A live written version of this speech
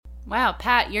Wow,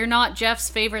 Pat, you're not Jeff's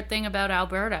favorite thing about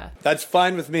Alberta. That's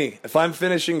fine with me. If I'm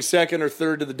finishing second or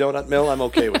third to the donut mill, I'm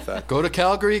okay with that. Go to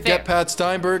Calgary, Fair. get Pat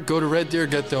Steinberg. Go to Red Deer,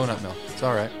 get Donut Mill. It's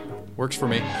all right. Works for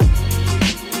me.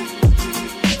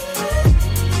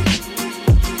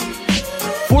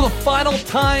 For the final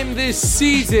time this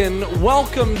season,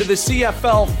 welcome to the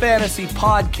CFL Fantasy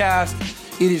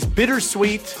Podcast. It is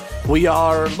bittersweet. We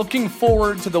are looking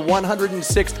forward to the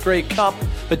 106th Grey Cup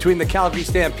between the Calgary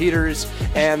Stampeders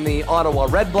and the Ottawa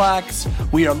Redblacks.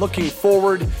 We are looking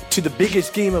forward to the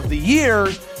biggest game of the year.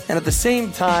 And at the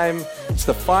same time, it's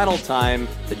the final time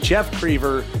that Jeff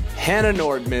Creever, Hannah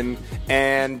Nordman,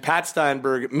 and Pat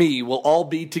Steinberg, me, will all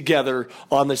be together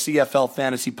on the CFL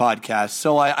Fantasy Podcast.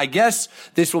 So I guess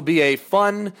this will be a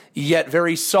fun yet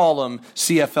very solemn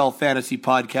CFL Fantasy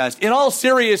Podcast. In all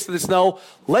seriousness, though,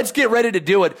 let's get ready to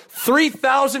do it.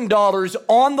 $3,000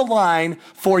 on the line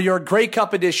for your Grey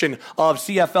Cup edition of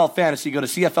CFL Fantasy. Go to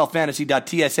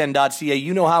cflfantasy.tsn.ca.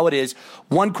 You know how it is.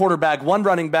 One quarterback, one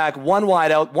running back, one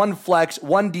wideout, one flex,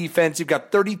 one defense. You've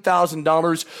got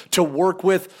 $30,000 to work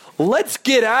with. Let's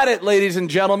get at it, ladies and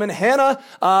gentlemen. Hannah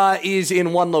is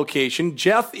in one location.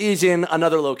 Jeff is in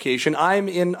another location. I'm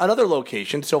in another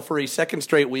location. So for a second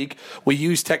straight week, we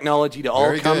use technology to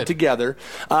all come together.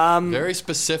 Very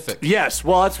specific. Yes.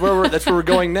 Well, that's where we're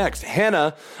going next.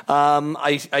 Hannah,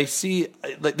 I see.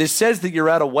 This says that you're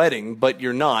at a wedding, but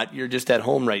you're not. You're just at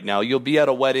home right now. You'll be at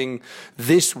a wedding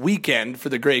this weekend for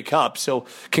the Grey Cup. So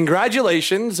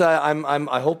congratulations.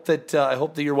 I hope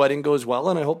that your wedding goes well,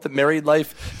 and I hope that married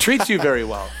life treats you very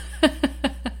well.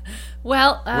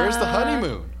 Well, where's the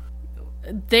honeymoon?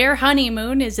 Their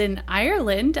honeymoon is in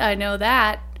Ireland. I know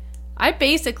that. I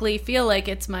basically feel like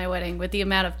it's my wedding with the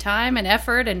amount of time and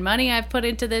effort and money I've put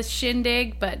into this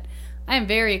shindig, but I'm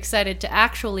very excited to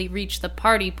actually reach the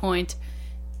party point,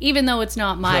 even though it's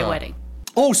not my wedding.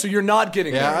 Oh, so you're not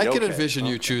getting married. I could envision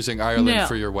you choosing Ireland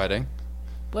for your wedding.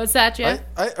 What's that, Jeff?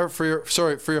 For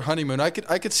your honeymoon. I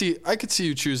could see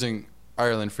you choosing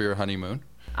Ireland for your honeymoon.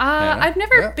 I've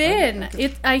never been.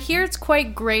 I hear it's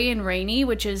quite gray and rainy,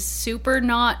 which is super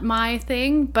not my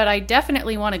thing, but I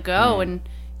definitely want to go and,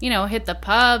 hit the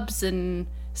pubs and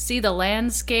see the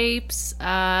landscapes.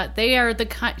 They are the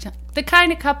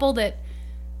kind of couple that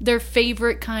their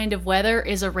favorite kind of weather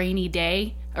is a rainy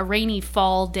day, a rainy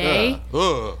fall day.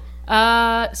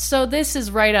 So this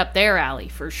is right up their alley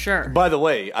for sure. By the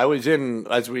way, I was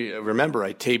as we remember,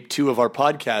 I taped 2 of our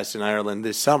podcasts in Ireland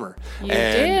this summer. You did.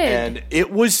 And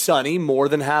it was sunny more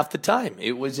than half the time.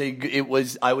 I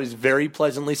was very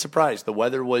pleasantly surprised. The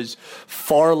weather was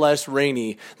far less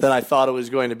rainy than I thought it was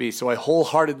going to be. So I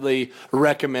wholeheartedly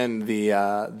recommend the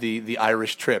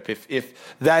Irish trip.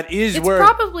 If that is it's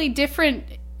probably different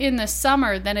in the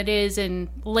summer than it is in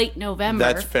late November.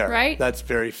 That's fair. Right? That's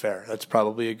very fair. That's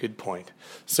probably a good point.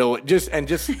 So just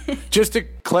to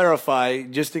clarify,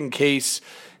 just in case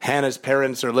Hannah's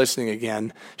parents are listening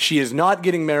again, she is not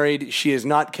getting married. She has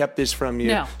not kept this from you.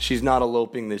 No. She's not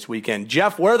eloping this weekend.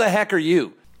 Jeff, where the heck are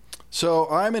you? So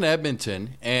I'm in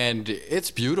Edmonton, and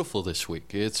it's beautiful this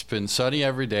week. It's been sunny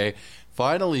every day.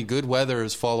 Finally, good weather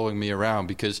is following me around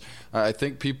because I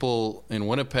think people in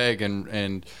Winnipeg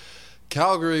and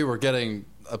Calgary were getting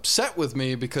upset with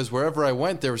me because wherever I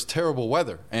went, there was terrible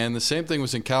weather. And the same thing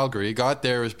was in Calgary. Got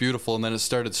there, it was beautiful, and then it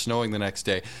started snowing the next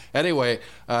day. Anyway,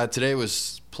 today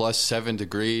was plus 7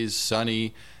 degrees,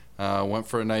 sunny. Went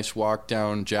for a nice walk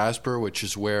down Jasper, which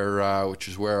is where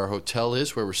our hotel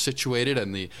is, where we're situated.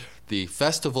 And the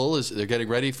festival they're getting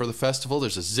ready for the festival.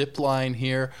 There's a zip line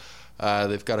here.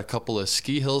 They've got a couple of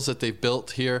ski hills that they've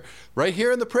built here, right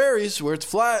here in the prairies where it's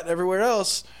flat everywhere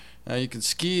else. You can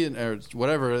ski or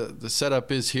whatever the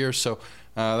setup is here, so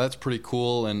that's pretty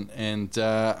cool. And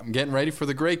I'm getting ready for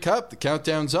the Grey Cup. The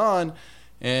countdown's on,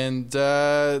 and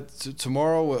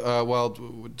tomorrow,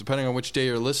 depending on which day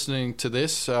you're listening to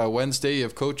this, Wednesday you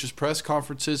have coaches' press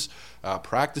conferences.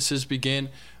 Practices begin.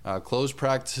 Closed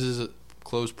practices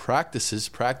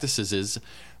is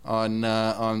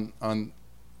on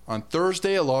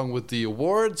Thursday, along with the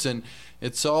awards, and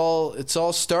it's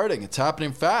all starting. It's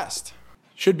happening fast.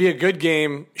 Should be a good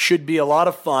game. Should be a lot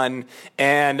of fun.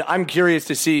 And I'm curious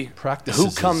to see who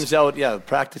comes out. Yeah,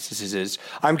 practices is.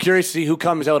 I'm curious to see who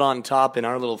comes out on top in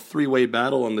our little 3-way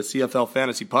battle on the CFL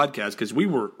Fantasy Podcast, because we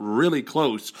were really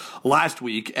close last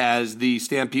week as the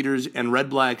Stampeders and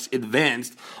Redblacks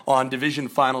advanced on Division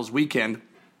Finals weekend.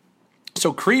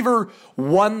 So Creever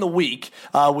won the week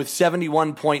with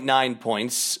 71.9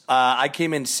 points. I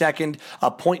came in second, a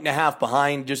point and a half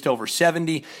behind, just over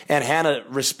 70. And Hannah,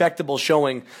 respectable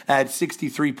showing at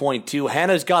 63.2.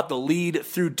 Hannah's got the lead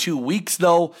through 2 weeks,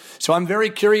 though. So I'm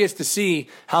very curious to see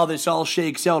how this all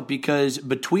shakes out, because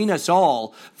between us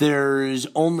all, there's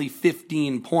only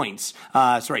 18 points,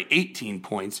 as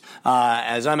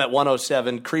I'm at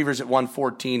 107, Creever's at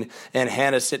 114, and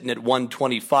Hannah's sitting at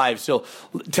 125. So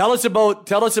tell us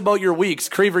about your weeks.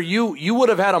 Creever, you would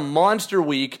have had a monster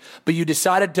week, but you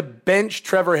decided to bench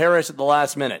Trevor Harris at the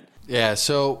last minute. Yeah,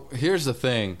 so here's the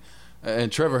thing.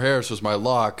 And Trevor Harris was my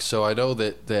lock, so I know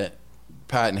that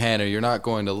Pat and Hannah, you're not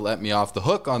going to let me off the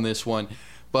hook on this one.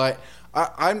 But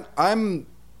I'm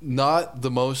not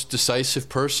the most decisive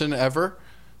person ever,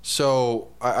 so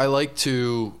I like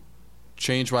to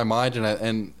change my mind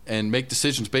and make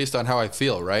decisions based on how I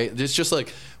feel, right? It's just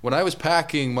like when I was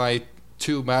packing my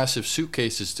 2 massive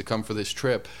suitcases to come for this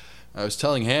trip, I was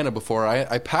telling Hannah before,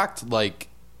 I packed like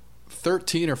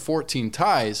 13 or 14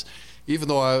 ties, even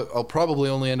though I'll probably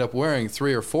only end up wearing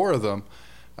 3 or 4 of them,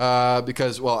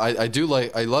 because, well,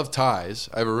 I love ties.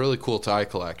 I have a really cool tie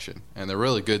collection, and they're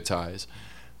really good ties.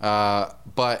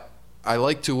 But I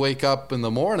like to wake up in the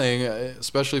morning,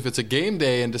 especially if it's a game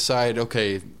day, and decide,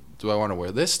 okay, do I want to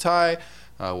wear this tie?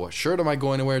 What shirt am I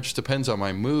going to wear? It just depends on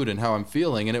my mood and how I'm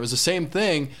feeling. And it was the same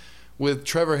thing with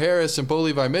Trevor Harris and Bo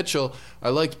Levi Mitchell. I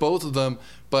liked both of them,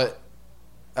 but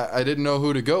I didn't know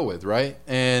who to go with, right?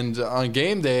 And on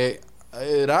game day,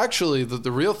 it actually,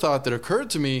 the real thought that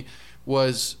occurred to me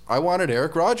was I wanted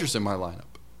Eric Rogers in my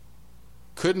lineup.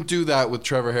 Couldn't do that with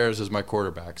Trevor Harris as my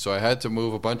quarterback, so I had to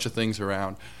move a bunch of things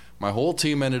around. My whole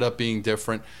team ended up being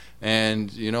different,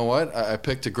 and you know what? I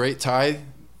picked a great tie.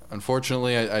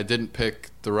 Unfortunately, I didn't pick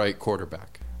the right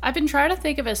quarterback. I've been trying to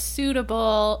think of a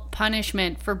suitable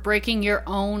punishment for breaking your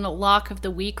own lock of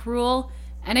the week rule.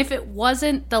 And if it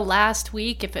wasn't the last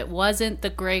week, if it wasn't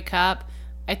the Grey Cup,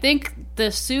 I think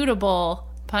the suitable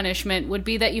punishment would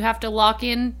be that you have to lock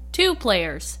in 2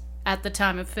 players at the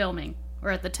time of filming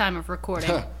or at the time of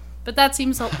recording. But that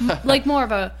seems like more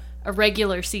of a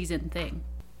regular season thing.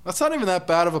 That's not even that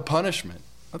bad of a punishment.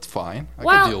 That's fine. I can deal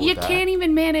Well, with you that. can't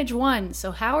even manage 1,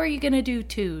 so how are you going to do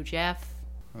 2, Jeff?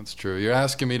 That's true. You're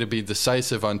asking me to be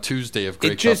decisive on Tuesday of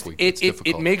Grey Cup week.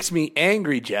 It makes me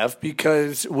angry, Jeff,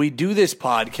 because we do this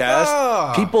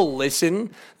podcast, people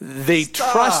listen, they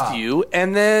trust you,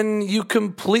 and then you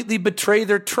completely betray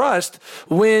their trust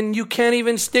when you can't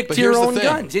even stick to your own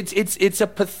guns. It's a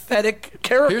pathetic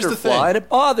character flaw, and it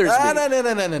bothers me.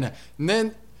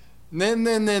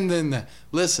 No.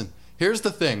 Listen, here's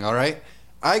the thing, all right?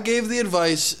 I gave the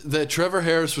advice that Trevor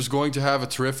Harris was going to have a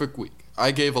terrific week.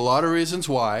 I gave a lot of reasons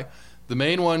why. The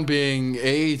main one being,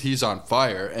 A, he's on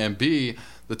fire, and B,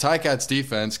 the Ticats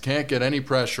defense can't get any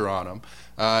pressure on him,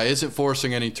 isn't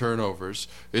forcing any turnovers,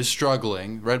 is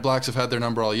struggling. Red Blacks have had their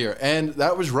number all year, and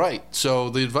that was right. So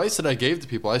the advice that I gave to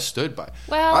people, I stood by.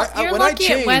 Well, you're lucky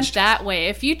it went that way.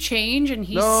 If you change and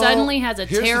he suddenly has a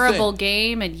terrible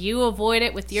game and you avoid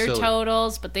it with your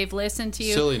totals, but they've listened to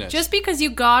you, silliness. Just because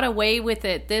you got away with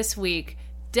it this week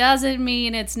doesn't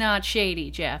mean it's not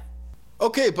shady, Jeff.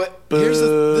 Okay, but here's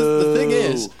the thing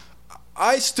is,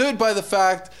 I stood by the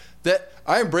fact that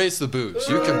I embrace the booze.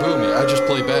 You can boo me. I just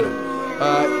play better.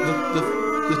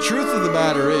 The truth of the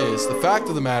matter is, the fact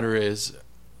of the matter is,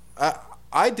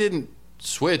 I didn't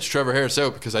switch Trevor Harris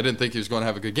out because I didn't think he was going to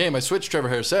have a good game. I switched Trevor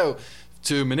Harris out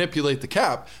to manipulate the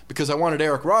cap because I wanted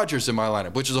Eric Rogers in my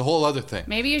lineup, which is a whole other thing.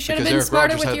 Maybe you should have been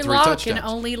smarter with your lock and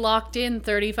only locked in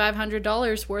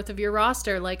 $3,500 worth of your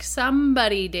roster like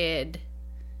somebody did.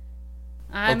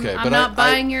 I'm not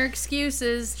buying your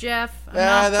excuses, Jeff.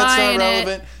 That's not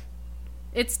relevant.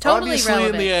 It's totally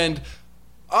relevant.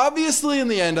 Obviously, in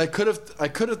the end, I could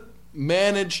have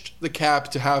managed the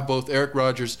cap to have both Eric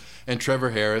Rogers and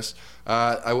Trevor Harris.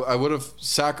 I would have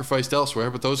sacrificed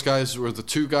elsewhere, but those guys were the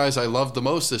 2 guys I loved the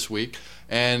most this week,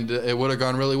 and it would have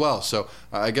gone really well. So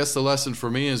I guess the lesson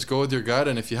for me is go with your gut,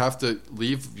 and if you have to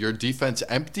leave your defense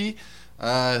empty,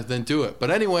 then do it.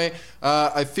 But anyway,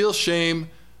 I feel shame.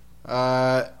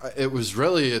 It was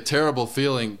really a terrible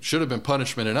feeling. Should have been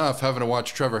punishment enough having to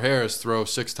watch Trevor Harris throw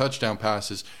 6 touchdown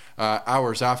passes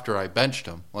hours after I benched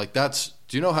him. Like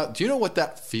do you know what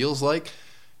that feels like?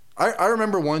 I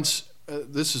remember once.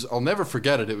 I'll never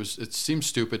forget it. It seems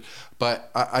stupid, but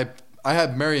I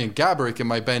had Marian Gaborik in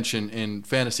my bench in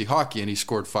fantasy hockey, and he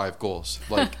scored 5 goals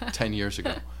like 10 years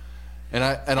ago, and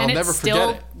I'll never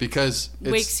forget it because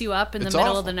it wakes you up in the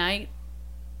middle of the night,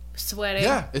 sweating.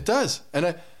 Yeah, it does,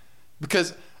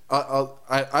 because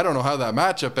I don't know how that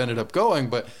matchup ended up going,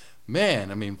 but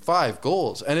man, I mean, 5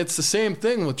 goals. And it's the same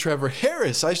thing with Trevor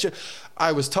Harris.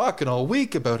 I was talking all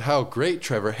week about how great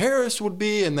Trevor Harris would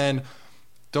be, and then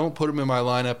don't put him in my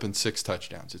lineup and 6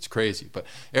 touchdowns. It's crazy. But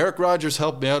Eric Rogers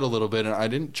helped me out a little bit, and I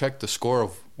didn't check the score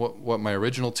of what my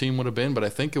original team would have been, but I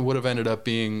think it would have ended up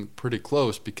being pretty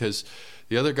close because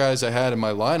the other guys I had in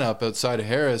my lineup outside of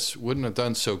Harris wouldn't have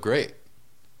done so great.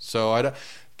 So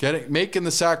making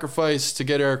the sacrifice to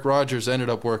get Eric Rogers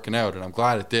ended up working out, and I'm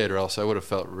glad it did, or else I would have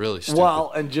felt really stupid.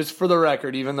 Well, and just for the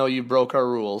record, even though you broke our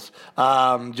rules,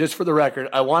 just for the record,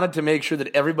 I wanted to make sure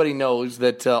that everybody knows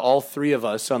that all 3 of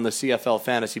us on the CFL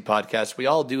Fantasy Podcast, we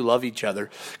all do love each other.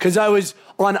 Because I was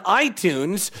on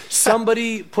iTunes,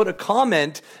 somebody put a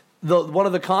comment. One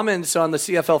of the comments on the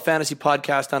CFL Fantasy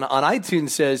Podcast on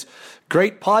iTunes says,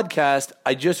 "Great podcast.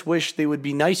 I just wish they would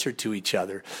be nicer to each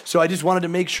other." So I just wanted to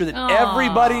make sure that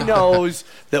everybody knows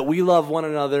that we love one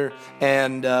another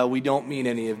and we don't mean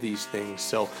any of these things.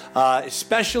 So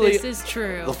especially this is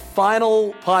true. The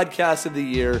final podcast of the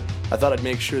year, I thought I'd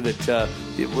make sure that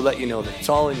we'll let you know that it's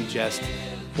all in jest,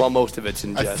 while most of it's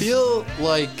in jest.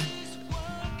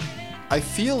 I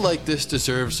feel like this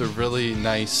deserves a really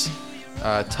nice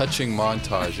touching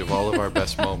montage of all of our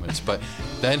best moments, but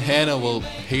then Hannah will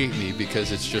hate me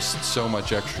because it's just so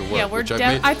much extra work.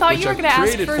 Yeah, I thought you were going to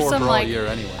ask for some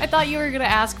anyway. I thought you were going to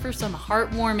ask for some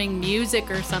heartwarming music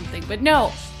or something, but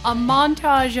no, a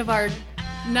montage of our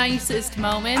nicest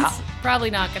moments.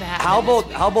 Probably not going to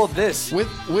happen. How about this with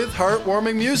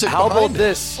heartwarming music? How about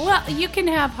this? Well, you can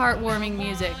have heartwarming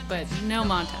music, but no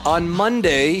montage. On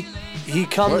Monday, he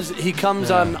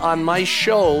comes on my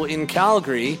show in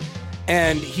Calgary.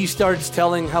 And he starts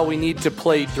telling how we need to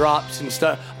play drops and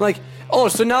stuff. I'm like, oh,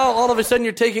 so now all of a sudden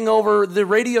you're taking over the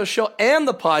radio show and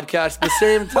the podcast at the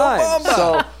same time.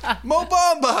 Mo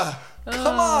Bamba!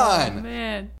 Come on.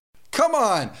 Man. Come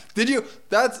on.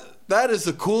 That is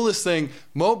the coolest thing.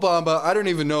 Mo Bamba, I don't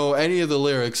even know any of the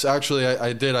lyrics. Actually,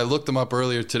 I did. I looked them up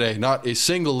earlier today. Not a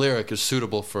single lyric is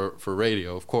suitable for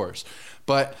radio, of course.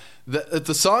 But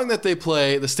the song that they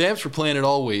play, the Stamps were playing it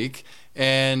all week.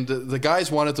 And the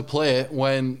guys wanted to play it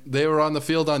when they were on the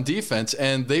field on defense,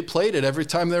 and they played it every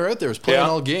time they were out there. It was playing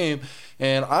all game,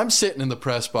 and I'm sitting in the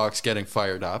press box getting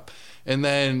fired up. And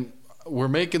then we're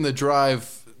making the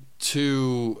drive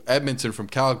to Edmonton from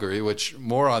Calgary, which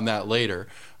more on that later.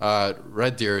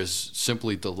 Red Deer is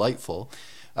simply delightful.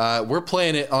 We're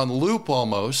playing it on loop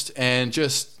almost and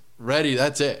just ready.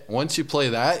 That's it. Once you play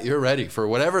that, you're ready for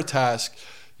whatever task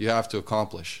you have to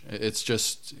accomplish. It's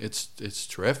just, it's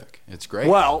terrific. It's great.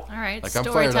 Well, all right. Like,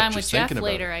 story time with Jeff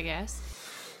later, I guess.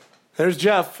 There's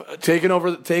Jeff taking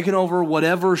over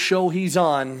whatever show he's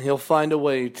on. He'll find a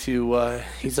way to.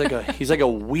 He's like a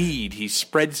weed. He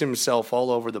spreads himself all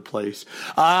over the place.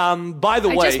 By the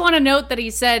way, I just want to note that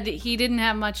he said he didn't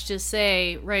have much to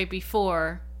say right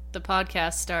before the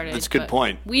podcast started. That's a good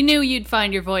point. We knew you'd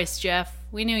find your voice, Jeff.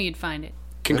 We knew you'd find it.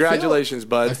 Congratulations,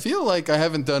 bud. I feel like I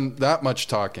haven't done that much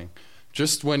talking.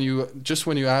 Just when you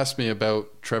asked me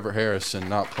about Trevor Harris and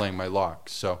not playing my lock.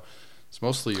 So it's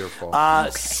mostly your fault.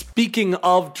 Okay. Speaking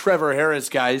of Trevor Harris,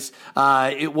 guys,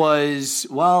 it was,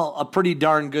 a pretty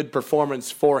darn good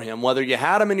performance for him. Whether you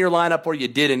had him in your lineup or you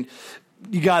didn't,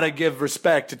 you got to give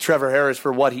respect to Trevor Harris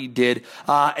for what he did.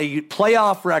 A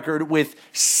playoff record with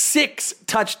 6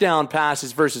 touchdown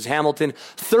passes versus Hamilton,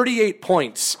 38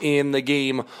 points in the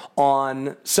game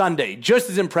on Sunday. Just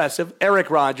as impressive,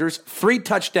 Eric Rogers, 3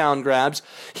 touchdown grabs.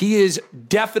 He is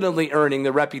definitely earning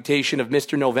the reputation of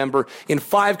Mr. November in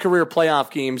 5 career playoff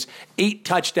games, 8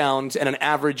 touchdowns, and an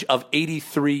average of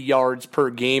 83 yards per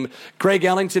game. Greg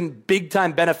Ellington,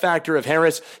 big-time benefactor of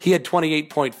Harris. He had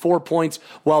 28.4 points,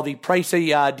 while the price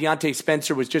Deontay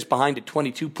Spencer was just behind at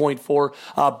 22.4.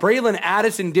 Braylon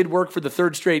Addison did work for the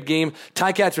 3rd straight game.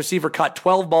 Ticats receiver caught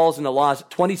 12 balls in the loss,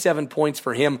 27 points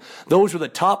for him. Those were the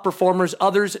top performers.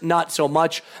 Others, not so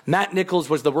much. Matt Nichols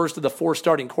was the worst of the 4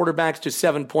 starting quarterbacks, just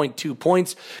 7.2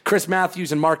 points. Chris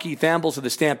Matthews and Markeith Ambles of the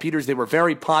Stampeders, they were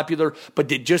very popular, but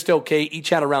did just okay. Each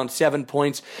had around 7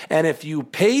 points. And if you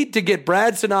paid to get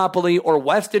Brad Sinopoli or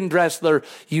Weston Dressler,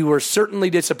 you were certainly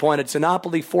disappointed.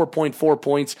 Sinopoli, 4.4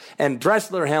 points, and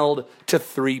Dressler held to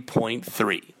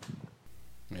 3.3.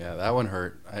 Yeah, that one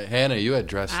hurt. Hannah, you had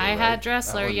Dressler. I had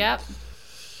Dressler, yep.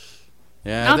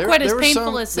 Yeah, not quite as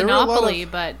painful as Sinopoli,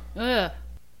 but ugh.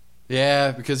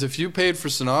 Yeah, because if you paid for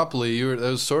Sinopoli, that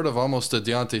was sort of almost a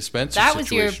Deontay Spencer that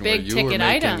situation. Was your big ticket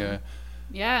item.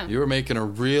 Yeah. You were making a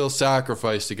real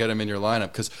sacrifice to get him in your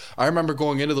lineup, because I remember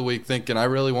going into the week thinking I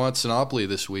really want Sinopoli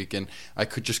this week, and I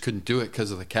just couldn't do it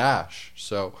because of the cash.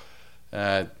 So,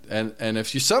 and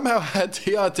if you somehow had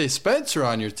Deontay Spencer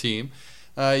on your team,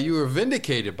 you were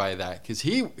vindicated by that because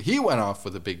he went off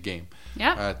with a big game.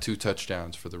 Yeah. 2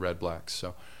 touchdowns for the Red Blacks.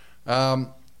 So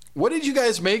what did you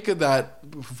guys make of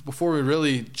that before we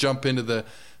really jump into the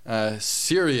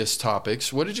serious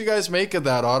topics? What did you guys make of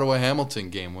that Ottawa-Hamilton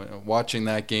game, watching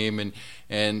that game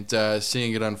and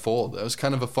seeing it unfold? That was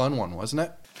kind of a fun one, wasn't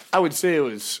it? I would say it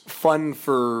was fun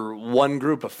for one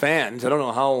group of fans. I don't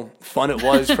know how fun it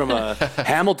was from a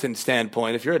Hamilton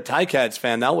standpoint. If you're a Ticats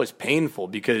fan, that was painful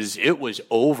because it was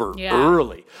over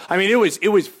early. I mean, it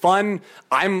was fun.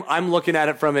 I'm looking at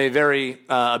it from a very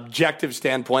objective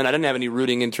standpoint. I didn't have any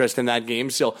rooting interest in that game,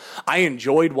 so I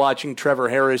enjoyed watching Trevor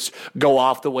Harris go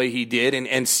off the way he did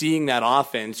and seeing that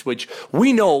offense, which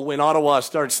we know when Ottawa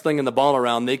starts slinging the ball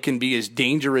around, they can be as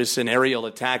dangerous an aerial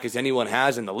attack as anyone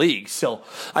has in the league. So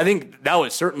I think that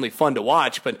was certainly fun to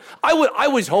watch, but I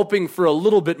was hoping for a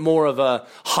little bit more of a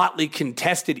hotly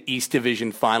contested East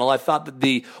Division final. I thought that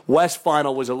the West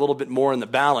final was a little bit more in the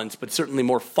balance, but certainly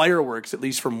more fireworks, at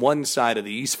least from one side of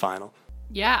the East final.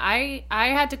 Yeah, I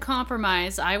had to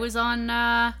compromise. I was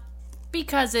on,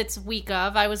 because it's week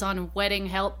of, I was on wedding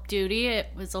help duty. It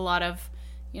was a lot of,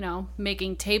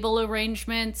 making table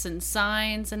arrangements and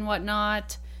signs and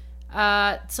whatnot.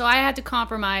 So I had to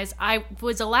compromise. I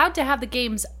was allowed to have the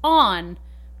games on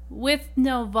with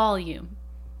no volume.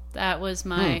 That was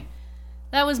my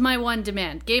one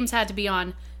demand. Games had to be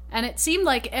on. And it seemed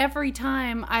like every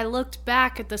time I looked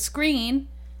back at the screen,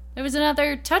 there was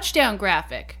another touchdown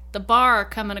graphic. The bar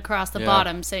coming across the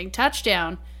bottom saying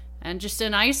touchdown and just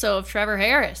an ISO of Trevor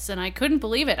Harris. And I couldn't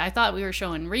believe it. I thought we were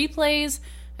showing replays.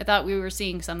 I thought we were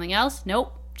seeing something else.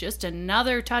 Nope, just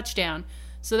another touchdown.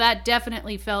 So that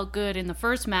definitely felt good in the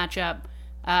first matchup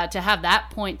to have that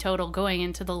point total going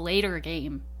into the later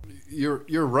game.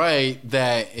 You're right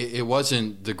that it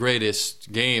wasn't the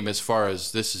greatest game as far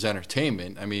as this is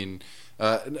entertainment. I mean,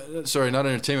 sorry, not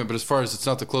entertainment, but as far as it's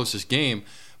not the closest game.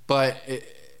 But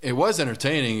it was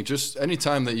entertaining. Just any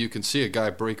time that you can see a guy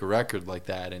break a record like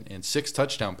that and 6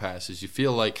 touchdown passes, you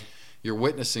feel like you're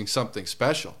witnessing something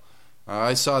special.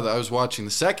 I saw that. I was watching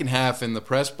the second half in the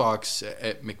press box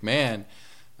at McMahon,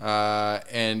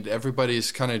 and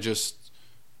everybody's kind of just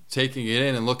taking it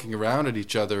in and looking around at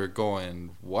each other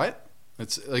going, what?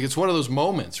 It's one of those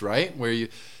moments, right, where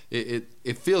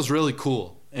it feels really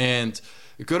cool. And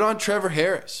good on Trevor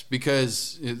Harris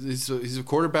because he's a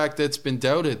quarterback that's been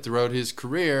doubted throughout his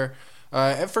career,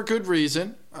 and for good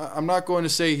reason. I'm not going to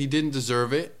say he didn't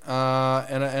deserve it,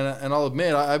 and I'll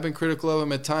admit I've been critical of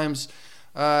him at times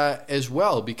as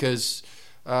well because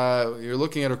you're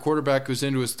looking at a quarterback who's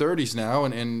into his 30s now,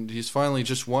 and he's finally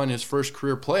just won his first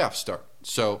career playoff start.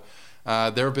 So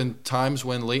there have been times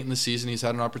when late in the season he's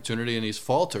had an opportunity and he's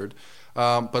faltered.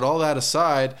 But all that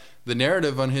aside, the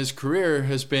narrative on his career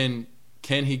has been,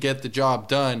 can he get the job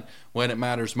done when it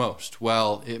matters most?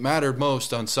 Well, it mattered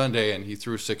most on Sunday, and he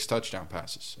threw 6 touchdown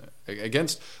passes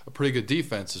against a pretty good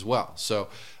defense as well. So,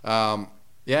 the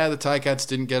Ticats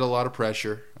didn't get a lot of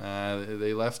pressure.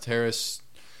 They left Harris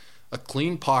a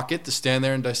clean pocket to stand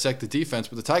there and dissect the defense.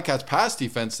 But the Ticats' pass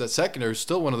defense, that secondary, is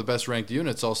still one of the best ranked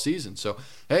units all season. So,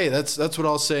 hey, that's what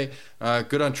I'll say.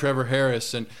 Good on Trevor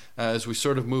Harris. And as we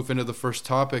sort of move into the first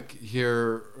topic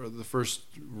here, or the first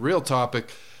real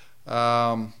topic,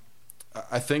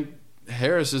 I think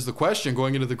Harris is the question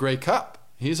going into the Grey Cup.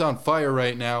 He's on fire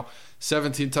right now.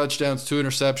 17 touchdowns, 2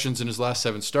 interceptions in his last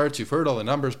 7 starts. You've heard all the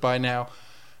numbers by now.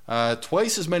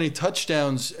 Twice as many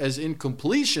touchdowns as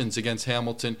incompletions against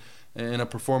Hamilton in a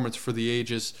performance for the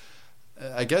ages.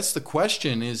 I guess the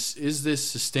question is this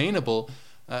sustainable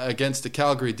against the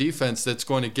Calgary defense that's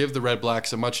going to give the Red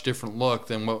Blacks a much different look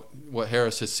than what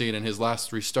Harris has seen in his last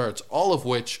 3 starts, all of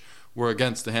which were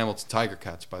against the Hamilton Tiger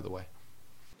Cats, by the way.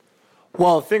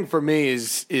 Well, the thing for me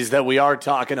is that we are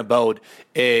talking about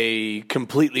a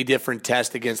completely different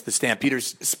test against the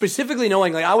Stampeders, specifically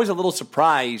knowing, I was a little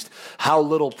surprised how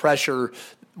little pressure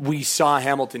we saw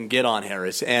Hamilton get on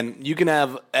Harris. And you can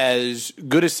have as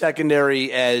good a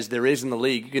secondary as there is in the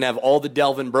league. You can have all the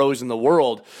Delvin Bros in the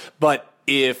world, but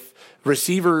if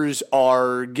receivers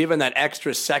are given that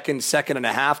extra second and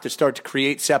a half to start to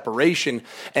create separation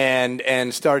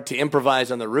and start to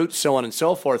improvise on the route, so on and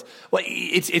so forth, well,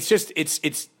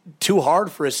 it's too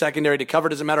hard for a secondary to cover.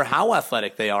 Doesn't matter how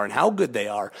athletic they are and how good they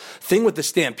are. Thing with the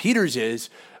Stampeders is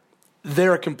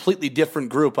they're a completely different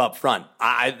group up front.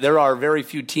 There are very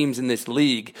few teams in this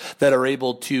league that are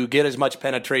able to get as much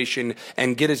penetration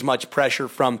and get as much pressure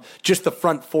from just the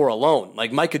front four alone.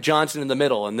 Like Micah Johnson in the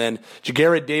middle, and then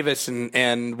Jared Davis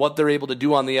and what they're able to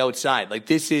do on the outside. Like,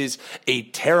 this is a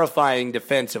terrifying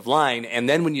defensive line. And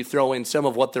then when you throw in some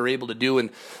of what they're able to do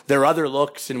in their other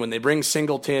looks, and when they bring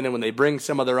Singleton and when they bring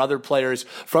some of their other players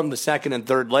from the second and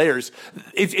third layers,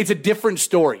 it's a different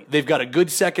story. They've got a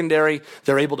good secondary.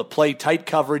 They're able to play tight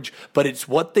coverage, but it's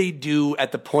what they do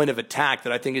at the point of attack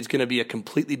that I think is going to be a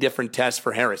completely different test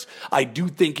for Harris. I do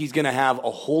think he's going to have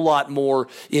a whole lot more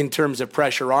in terms of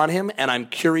pressure on him, and I'm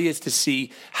curious to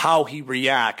see how he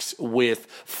reacts with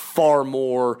far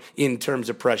more in terms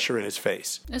of pressure in his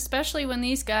face. Especially when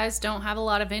these guys don't have a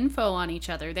lot of info on each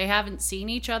other. They haven't seen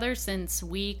each other since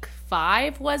week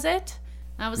 5, was it?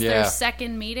 That was their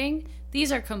second meeting.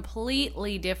 These are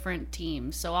completely different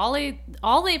teams. So all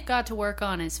they've got to work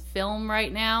on is film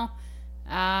right now.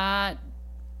 Brad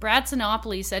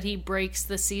Sinopoli said he breaks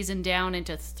the season down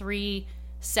into 3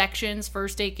 sections: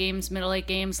 first 8 games, middle 8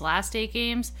 games, last 8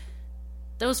 games.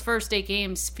 Those first 8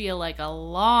 games feel like a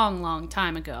long, long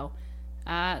time ago.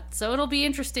 So it'll be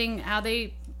interesting how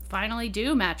they finally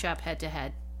do match up head to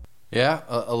head. Yeah,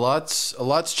 a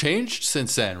lot's changed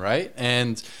since then, right?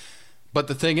 But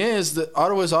the thing is that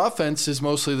Ottawa's offense is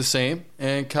mostly the same,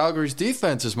 and Calgary's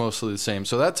defense is mostly the same.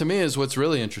 So that, to me, is what's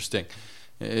really interesting,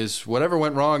 is whatever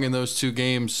went wrong in those 2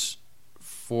 games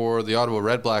for the Ottawa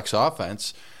Red Blacks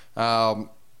offense, how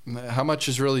much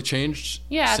has really changed since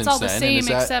then? Yeah, it's all the same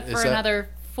except for another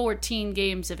 14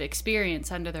 games of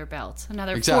experience under their belts.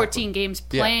 Another 14 games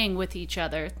playing with each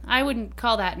other. I wouldn't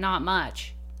call that not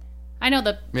much. I know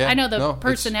the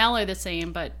personnel are the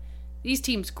same, but these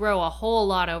teams grow a whole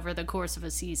lot over the course of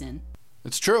a season.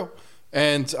 It's true.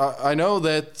 And I know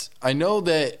that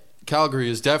Calgary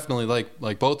is definitely,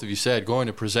 like both of you said, going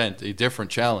to present a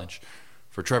different challenge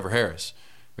for Trevor Harris.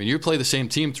 I mean, you play the same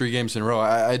team 3 games in a row.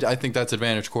 I think that's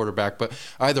advantage quarterback. But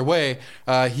either way,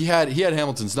 he had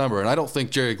Hamilton's number, and I don't think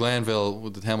Jerry Glanville,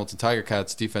 with the Hamilton Tiger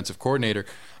Cats defensive coordinator,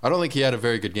 I don't think he had a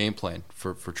very good game plan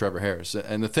for Trevor Harris.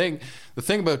 And the thing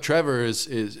about Trevor is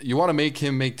you want to make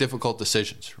him make difficult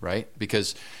decisions, right?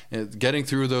 Because getting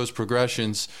through those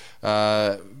progressions,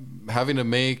 having to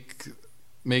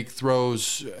make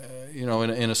throws, in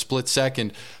a split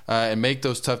second, and make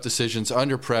those tough decisions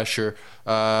under pressure,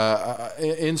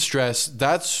 in stress.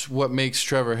 That's what makes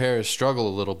Trevor Harris struggle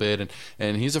a little bit.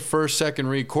 And he's a first, second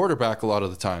read quarterback a lot of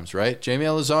the times, right? Jamie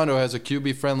Elizondo has a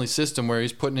QB-friendly system where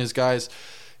he's putting his guys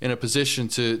in a position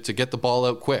to get the ball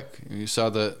out quick. You saw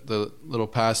the little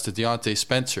pass to Deontay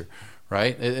Spencer,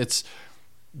 right?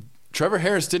 Trevor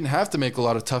Harris didn't have to make a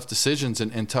lot of tough decisions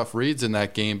and tough reads in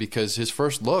that game because his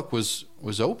first look was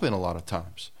open a lot of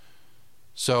times.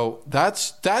 So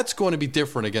that's going to be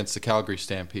different against the Calgary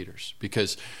Stampeders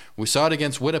because we saw it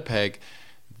against Winnipeg.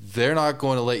 They're not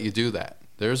going to let you do that.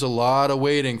 There's a lot of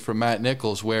waiting from Matt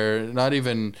Nichols where not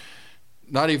even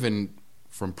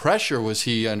from pressure was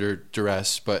he under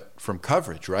duress, but from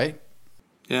coverage, right?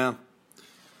 Yeah.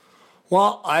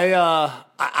 Well, I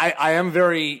am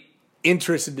very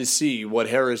interested to see what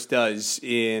Harris does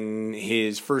in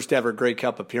his first ever Grey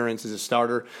Cup appearance as a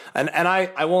starter, and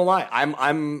I won't lie,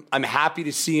 I'm happy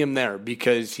to see him there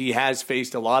because he has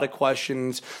faced a lot of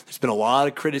questions. There's been a lot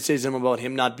of criticism about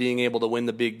him not being able to win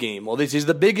the big game. Well, this is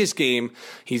the biggest game.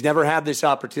 He's never had this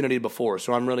opportunity before,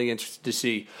 so I'm really interested to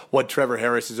see what Trevor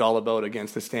Harris is all about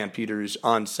against the Stampeders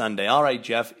on Sunday. All right,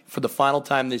 Jeff, for the final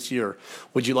time this year,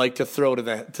 would you like to throw to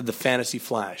the Fantasy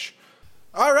Flash?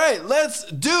 All right, let's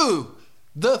do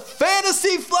the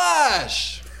Fantasy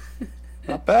Flash.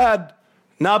 Not bad.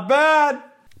 Not bad.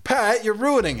 Pat, you're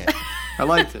ruining it. I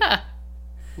liked it.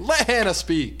 Let Hannah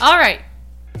speak. All right.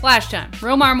 Flash time.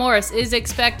 Romar Morris is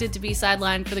expected to be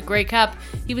sidelined for the Grey Cup.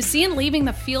 He was seen leaving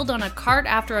the field on a cart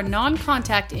after a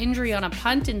non-contact injury on a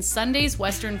punt in Sunday's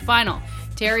Western Final.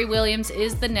 Terry Williams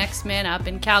is the next man up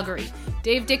in Calgary.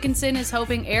 Dave Dickinson is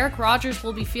hoping Eric Rogers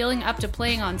will be feeling up to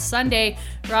playing on Sunday.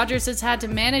 Rogers has had to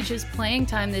manage his playing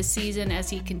time this season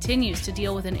as he continues to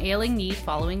deal with an ailing knee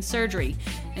following surgery.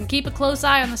 And keep a close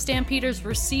eye on the Stampeders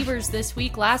receivers this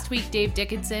week. Last week, Dave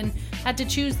Dickinson had to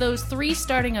choose those 3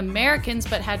 starting Americans,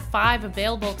 but had 5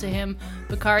 available to him.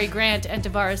 Bakari Grant and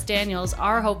Tavares Daniels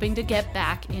are hoping to get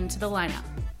back into the lineup.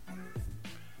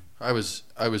 I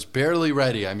was barely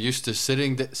ready. I'm used to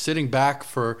sitting back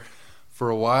for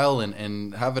a while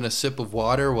and having a sip of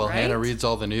water while Hannah reads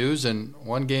all the news. And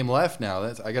 1 game left now.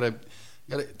 It's got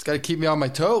to keep me on my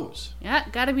toes. Yeah,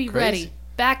 got to be ready.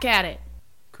 Back at it.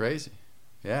 Crazy.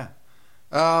 Yeah.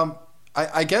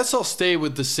 I guess I'll stay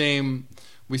with the same.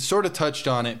 We sort of touched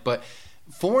on it, but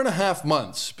 4.5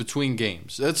 months between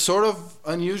games. That's sort of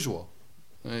unusual.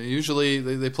 Usually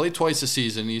they play twice a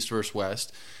season, East versus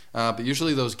West. But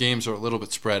usually those games are a little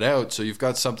bit spread out, so you've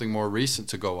got something more recent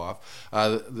to go off.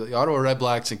 The Ottawa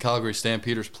Redblacks and Calgary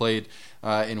Stampeders played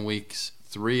in weeks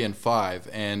 3 and 5,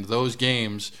 and those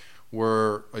games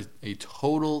were a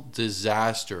total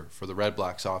disaster for the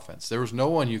Redblacks offense. There was no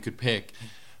one you could pick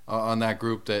on that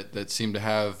group that seemed to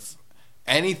have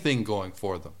anything going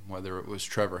for them, whether it was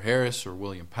Trevor Harris or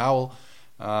William Powell.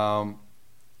 Kind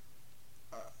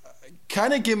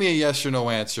of give me a yes or no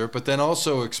answer, but then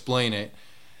also explain it.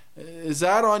 Is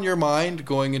that on your mind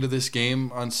going into this game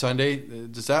on Sunday?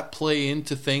 Does that play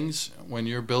into things when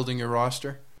you're building your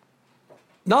roster?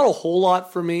 Not a whole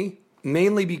lot for me,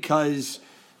 mainly because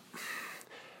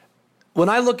when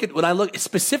I look at this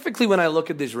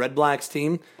Redblacks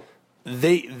team,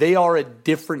 they are a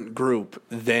different group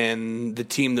than the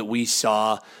team that we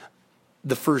saw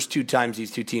the first 2 times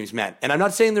these two teams met. And I'm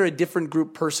not saying they're a different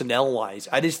group personnel-wise.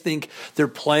 I just think they're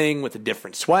playing with a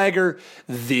different swagger.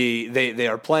 They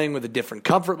are playing with a different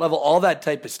comfort level, all that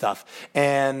type of stuff.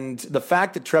 And the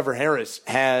fact that Trevor Harris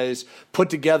has put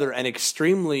together an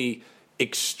extremely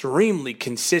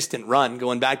consistent run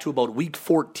going back to about week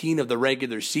 14 of the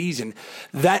regular season,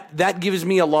 that gives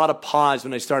me a lot of pause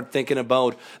when I start thinking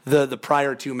about the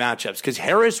prior 2 matchups, because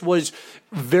Harris was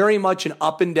very much an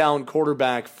up and down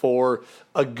quarterback for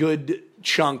a good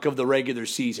chunk of the regular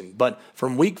season. But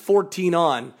from week 14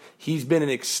 on, he's been an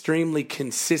extremely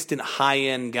consistent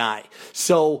high-end guy.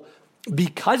 So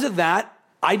because of that,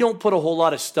 I don't put a whole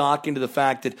lot of stock into the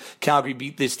fact that Calgary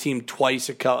beat this team twice,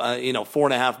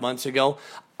 4.5 months ago.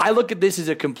 I look at this as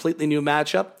a completely new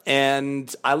matchup,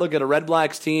 and I look at a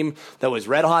Redblacks team that was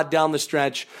red hot down the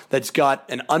stretch, that's got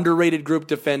an underrated group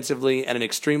defensively and an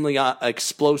extremely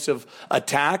explosive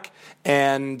attack,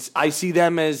 and I see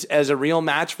them as a real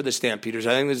match for the Stampeders.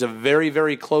 I think there's a very,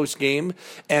 very close game,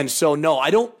 and so no, I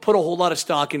don't put a whole lot of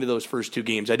stock into those first 2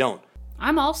 games. I don't.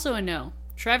 I'm also a no.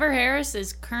 Trevor Harris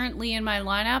is currently in my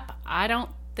lineup. I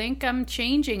don't think I'm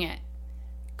changing it.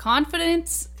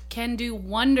 Confidence can do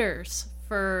wonders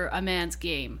for a man's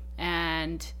game,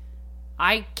 and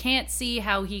I can't see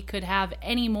how he could have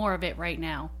any more of it right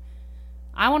now.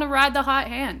 I want to ride the hot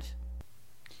hand.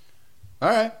 All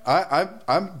right.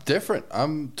 I'm different.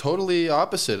 I'm totally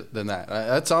opposite than that.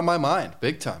 That's on my mind,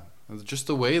 big time. Just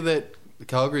the way that the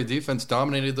Calgary defense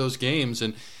dominated those games,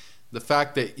 and the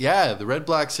fact that, the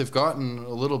Redblacks have gotten a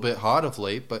little bit hot of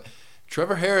late, but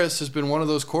Trevor Harris has been one of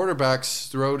those quarterbacks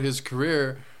throughout his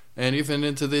career and even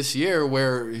into this year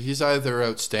where he's either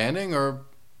outstanding or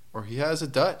he has a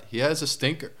dud. He has a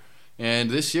stinker. And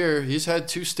this year, he's had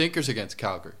 2 stinkers against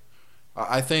Calgary.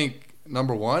 I think,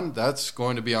 number one, that's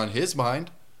going to be on his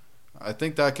mind. I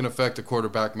think that can affect a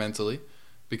quarterback mentally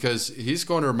because he's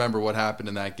going to remember what happened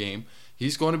in that game.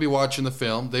 He's going to be watching the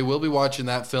film. They will be watching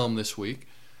that film this week.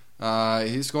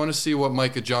 He's going to see what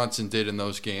Micah Johnson did in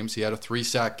those games. He had a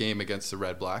 3-sack game against the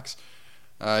Redblacks.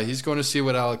 He's going to see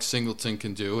what Alex Singleton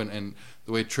can do and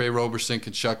the way Trey Roberson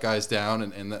can shut guys down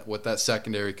and what that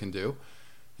secondary can do.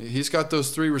 He's got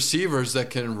those 3 receivers that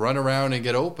can run around and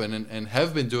get open and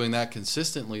have been doing that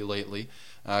consistently lately.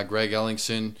 Greg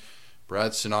Ellingson,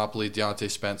 Brad Sinopoli,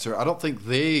 Deontay Spencer. I don't think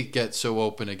they get so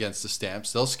open against the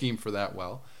Stamps. They'll scheme for that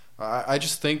well. I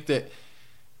just think that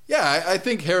I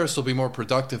think Harris will be more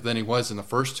productive than he was in the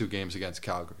first 2 games against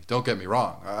Calgary. Don't get me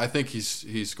wrong. I think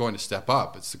he's going to step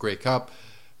up. It's the Grey Cup,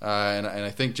 and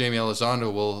I think Jamie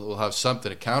Elizondo will have something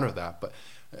to counter that. But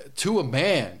to a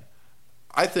man,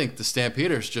 I think the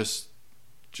Stampeders just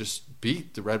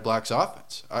beat the Redblacks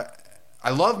offense. I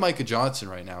love Micah Johnson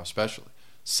right now, especially.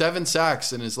 7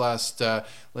 sacks in his last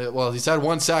he's had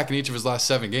 1 sack in each of his last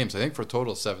 7 games, I think, for a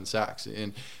total of 7 sacks.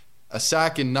 And a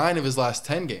sack in 9 of his last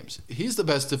 10 games. He's the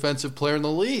best defensive player in the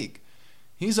league.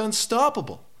 He's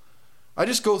unstoppable. I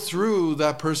just go through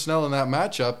that personnel in that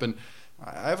matchup, and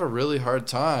I have a really hard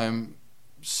time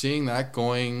seeing that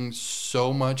going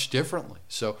so much differently.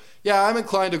 So, I'm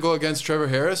inclined to go against Trevor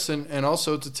Harris and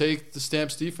also to take the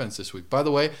Stamps defense this week. By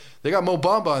the way, they got Mo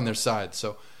Bamba on their side,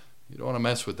 so you don't want to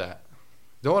mess with that.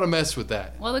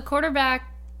 Well, the quarterback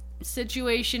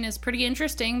situation is pretty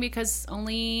interesting because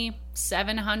only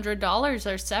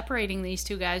 $700 are separating these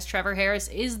 2 guys. Trevor Harris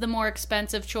is the more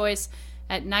expensive choice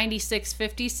at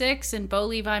 $96.56, and Bo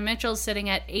Levi Mitchell's sitting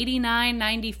at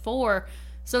 $89.94.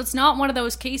 So it's not one of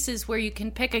those cases where you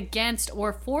can pick against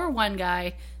or for one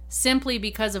guy simply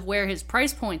because of where his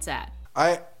price point's at.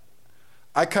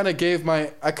 I kind of gave my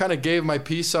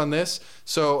piece on this,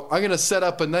 so I'm going to set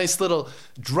up a nice little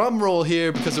drum roll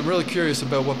here because I'm really curious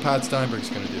about what Pat Steinberg's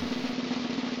going to do.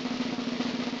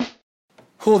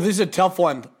 Oh, this is a tough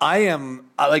one.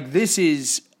 This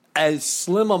is as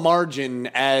slim a margin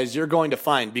as you're going to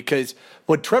find, because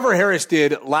what Trevor Harris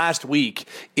did last week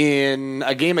in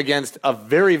a game against a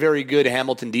very, very good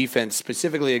Hamilton defense,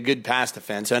 specifically a good pass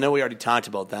defense. I know we already talked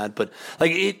about that, but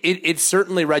it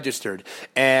certainly registered.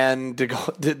 And to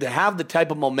have the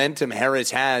type of momentum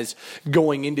Harris has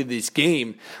going into this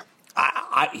game,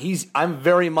 I'm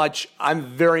very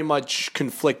much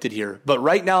conflicted here. But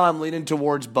right now I'm leaning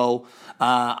towards Bo.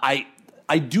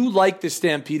 I do like the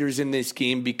Stampeders in this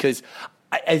game because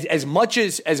as much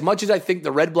as I think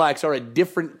the Red Blacks are a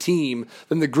different team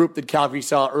than the group that Calgary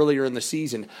saw earlier in the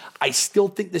season, I still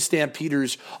think the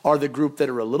Stampeders are the group that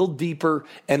are a little deeper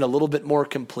and a little bit more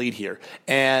complete here.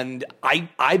 And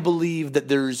I believe that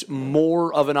there's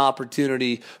more of an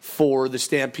opportunity for the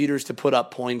Stampeders to put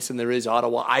up points than there is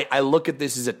Ottawa. I look at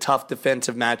this as a tough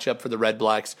defensive matchup for the Red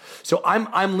Blacks. So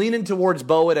I'm leaning towards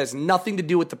Bo. It has nothing to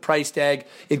do with the price tag.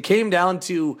 It came down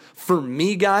to, for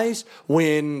me, guys,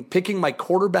 when picking my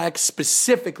quarterback,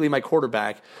 specifically my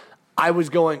quarterback, I was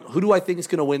going, who do I think is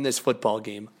going to win this football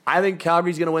game? I think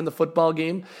Calgary's going to win the football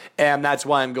game, and that's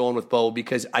why I'm going with Bo,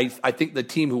 because I think the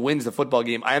team who wins the football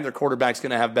game, I think their quarterback's going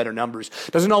to have better numbers.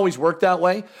 Doesn't always work that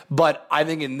way, but I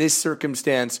think in this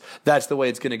circumstance, that's the way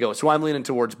it's going to go. So I'm leaning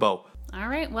towards Bo. All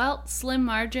right, well, slim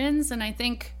margins, and I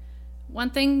think one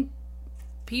thing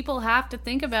people have to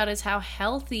think about is how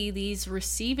healthy these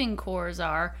receiving cores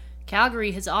are.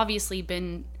 Calgary has obviously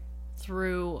been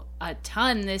through a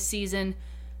ton this season,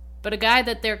 but a guy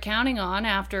that they're counting on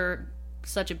after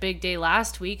such a big day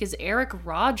last week is Eric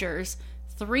Rogers.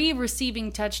 3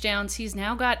 receiving touchdowns. He's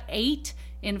now got 8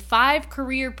 in 5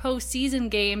 career postseason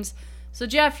games. So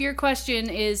Jeff, your question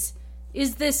is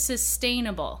this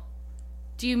sustainable?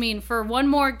 Do you mean for one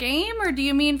more game, or do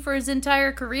you mean for his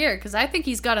entire career? Because I think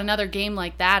he's got another game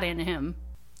like that in him.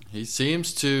 He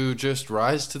seems to just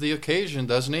rise to the occasion,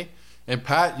 doesn't he? And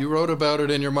Pat, you wrote about it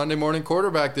in your Monday Morning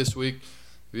Quarterback this week.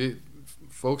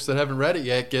 Folks that haven't read it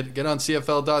yet, get on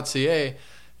CFL.ca.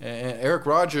 And Eric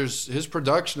Rogers, his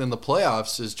production in the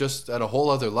playoffs is just at a whole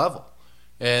other level.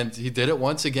 And he did it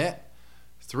once again.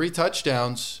 3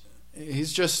 touchdowns.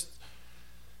 He's just,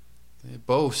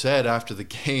 Bo said after the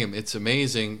game, it's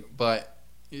amazing, but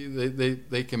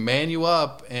they can man you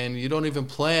up and you don't even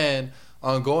plan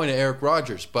on going to Eric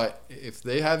Rogers. But if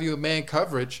they have you in man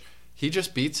coverage, he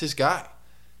just beats his guy.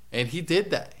 And he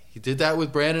did that. He did that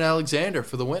with Brandon Alexander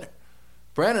for the winner.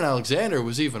 Brandon Alexander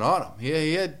was even on him.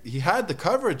 He had the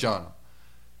coverage on him.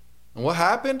 And what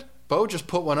happened? Bo just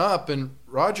put one up, and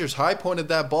Rogers high-pointed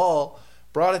that ball,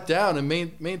 brought it down, and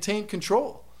maintained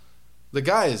control. The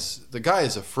guy is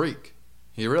a freak.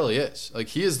 He really is. Like,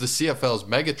 he is the CFL's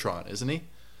Megatron, isn't he?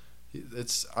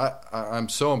 I'm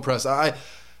so impressed.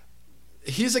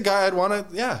 He's a guy I'd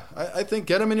want to, I think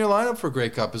get him in your lineup for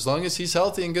Grey Cup as long as he's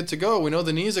healthy and good to go. We know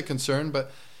the knee's a concern, but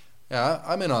yeah,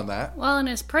 I'm in on that. Well, and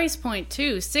his price point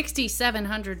too,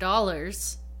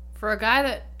 $6,700 for a guy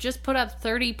that just put up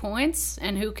 30 points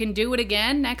and who can do it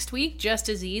again next week just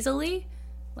as easily.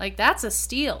 Like, that's a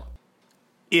steal.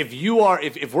 If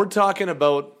we're talking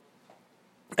about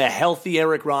a healthy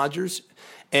Eric Rogers,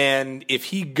 and if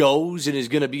he goes and is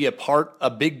going to be a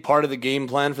big part of the game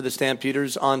plan for the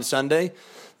Stampeders on Sunday,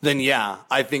 then yeah,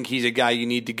 I think he's a guy you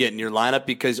need to get in your lineup,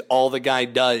 because all the guy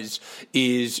does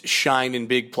is shine in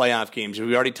big playoff games.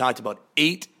 We already talked about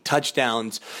 8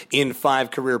 touchdowns in 5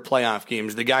 career playoff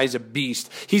games. The guy's a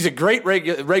beast. He's a great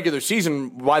regular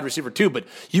season wide receiver too, but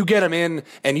you get him in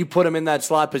and you put him in that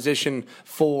slot position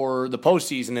for the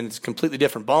postseason, and it's a completely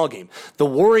different ballgame. The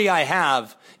worry I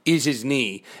have is his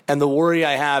knee, and the worry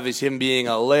I have is him being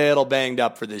a little banged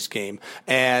up for this game.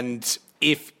 And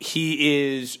if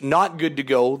he is not good to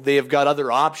go, they have got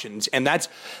other options. And that's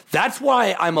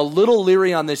why I'm a little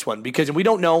leery on this one, because we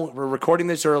don't know. We're recording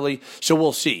this early, so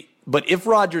we'll see. But if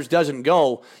Rogers doesn't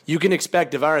go, you can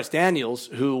expect Davaris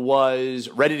Daniels, who was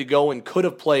ready to go and could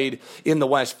have played in the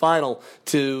West Final,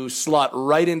 to slot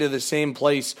right into the same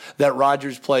place that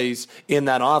Rogers plays in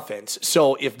that offense.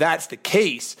 So if that's the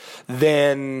case,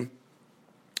 then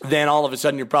all of a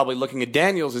sudden you're probably looking at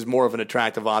Daniels as more of an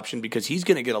attractive option, because he's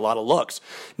going to get a lot of looks.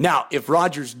 Now, if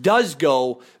Rogers does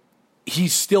go,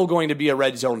 he's still going to be a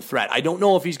red zone threat. I don't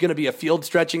know if he's going to be a field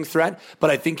stretching threat,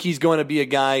 but I think he's going to be a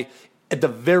guy, at the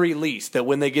very least, that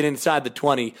when they get inside the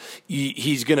 20,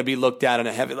 he's going to be looked at in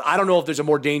a heavy. I don't know if there's a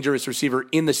more dangerous receiver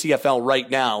in the CFL right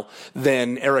now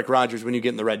than Eric Rogers when you get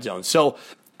in the red zone. So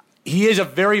he is a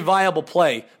very viable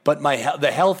play, but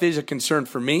the health is a concern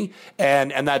for me,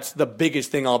 and that's the biggest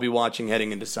thing I'll be watching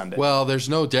heading into Sunday. Well, there's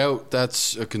no doubt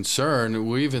that's a concern.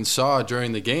 We even saw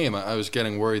during the game, I was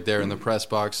getting worried there in the press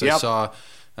box. I saw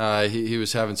he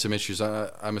was having some issues.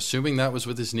 I'm assuming that was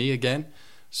with his knee again.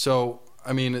 So,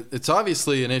 I mean, it's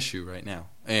obviously an issue right now.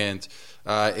 And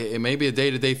it may be a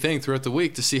day-to-day thing throughout the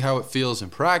week to see how it feels in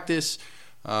practice,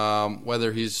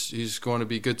 whether he's going to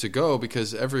be good to go,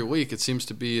 because every week it seems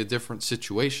to be a different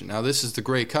situation. Now, this is the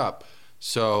Grey Cup,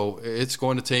 so it's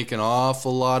going to take an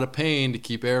awful lot of pain to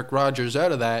keep Eric Rogers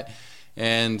out of that.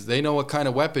 And they know what kind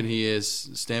of weapon he is.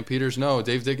 Stampeders know.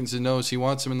 Dave Dickinson knows he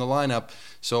wants him in the lineup.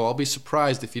 So I'll be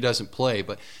surprised if he doesn't play.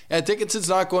 But Dickinson's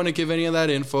not going to give any of that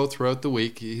info throughout the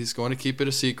week. He's going to keep it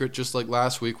a secret, just like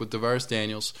last week with DeVaris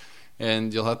Daniels.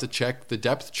 And you'll have to check the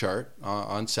depth chart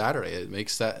on Saturday. It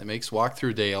makes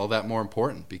walkthrough day all that more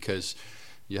important, because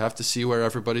you have to see where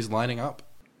everybody's lining up.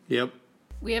 Yep.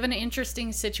 We have an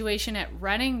interesting situation at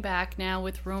running back now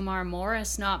with Romar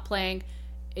Morris not playing.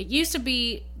 It used to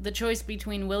be the choice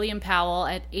between William Powell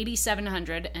at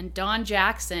 8,700 and Don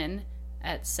Jackson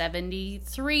at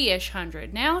 73-ish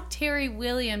hundred. Now Terry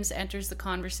Williams enters the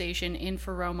conversation in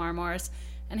for Romar Morris,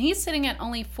 and he's sitting at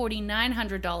only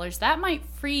 $4,900. That might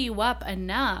free you up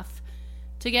enough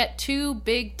to get two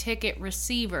big-ticket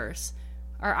receivers.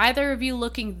 Are either of you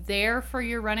looking there for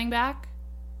your running back?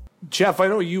 Jeff, I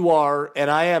know you are,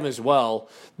 and I am as well.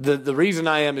 The reason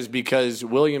I am is because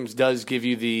Williams does give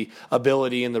you the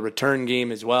ability in the return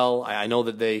game as well. I know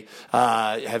that they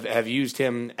have used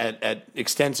him at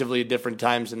extensively at different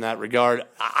times in that regard.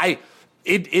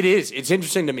 It's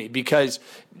interesting to me because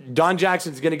Don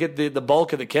Jackson's going to get the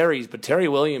bulk of the carries, but Terry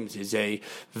Williams is a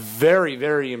very,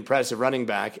 very impressive running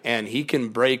back, and he can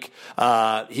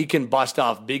bust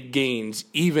off big gains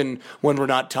even when we're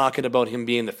not talking about him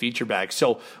being the feature back.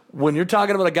 So when you're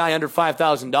talking about a guy under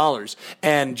 $5,000,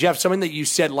 and Jeff, something that you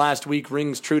said last week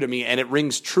rings true to me, and it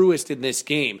rings truest in this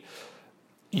game,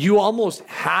 you almost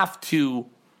have to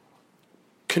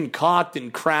concoct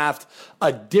and craft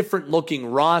a different looking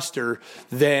roster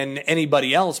than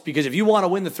anybody else, because if you want to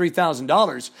win the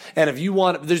 $3,000, and if you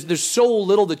want, there's so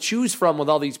little to choose from with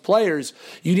all these players,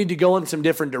 you need to go in some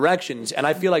different directions. And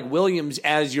I feel like Williams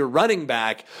as your running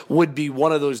back would be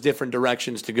one of those different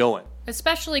directions to go in.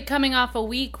 Especially coming off a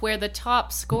week where the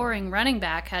top scoring running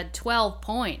back had 12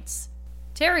 points.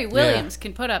 Terry Williams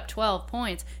can put up 12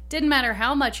 points. Didn't matter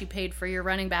how much you paid for your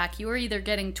running back. You were either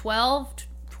getting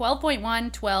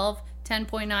 12.1, 12,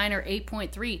 10.9, or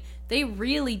 8.3. They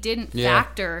really didn't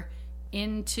factor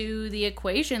into the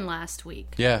equation last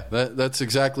week. Yeah, that's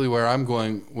exactly where I'm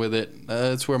going with it.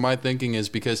 That's where my thinking is,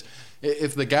 because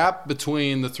if the gap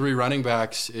between the three running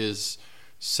backs is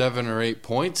 7 or 8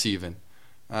 points even,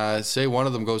 say one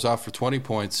of them goes off for 20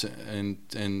 points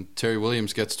and Terry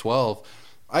Williams gets 12,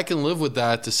 I can live with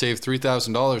that to save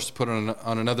 $3,000 to put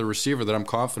on another receiver that I'm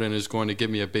confident is going to give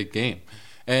me a big game.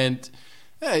 And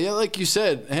yeah, like you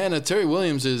said, Hannah, Terry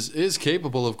Williams is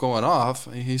capable of going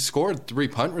off. He scored 3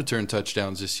 punt return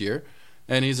touchdowns this year,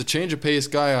 and he's a change of pace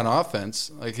guy on offense.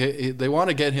 Like they want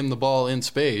to get him the ball in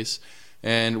space,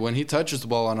 and when he touches the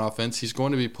ball on offense, he's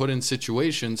going to be put in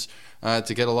situations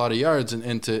to get a lot of yards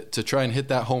and to try and hit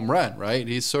that home run, right?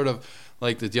 He's sort of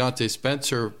like the Deontay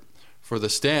Spencer for the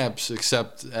Stamps,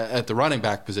 except at the running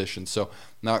back position, so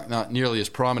not nearly as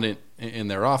prominent in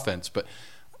their offense, but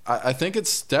I think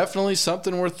it's definitely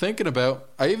something worth thinking about.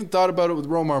 I even thought about it with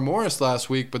Romar Morris last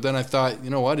week, but then I thought, you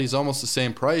know what, he's almost the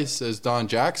same price as Don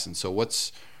Jackson, so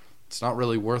it's not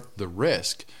really worth the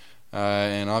risk.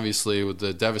 And obviously with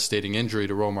the devastating injury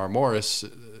to Romar Morris,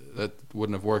 that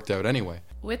wouldn't have worked out anyway.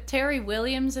 With Terry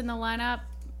Williams in the lineup,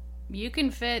 you can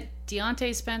fit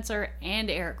Deontay Spencer and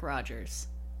Eric Rogers.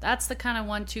 That's the kind of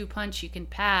 1-2 punch you can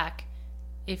pack.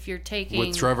 If you're taking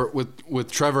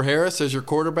with Trevor Harris as your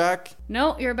quarterback?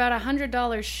 No, you're about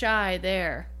 $100 shy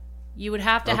there. You would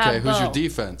have to have who's your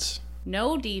defense?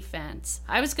 No defense.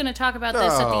 I was going to talk about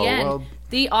this at the end. Well,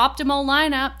 the optimal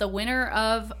lineup, the winner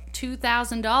of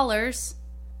 $2,000,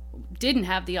 didn't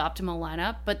have the optimal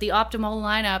lineup, but the optimal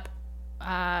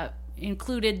lineup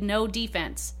included no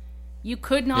defense. You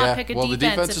could not pick a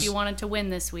defense if you wanted to win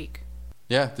this week.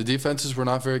 Yeah, the defenses were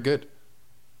not very good.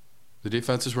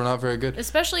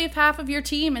 Especially if half of your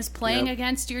team is playing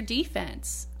against your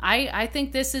defense. I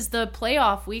think this is the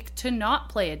playoff week to not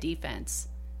play a defense.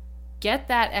 Get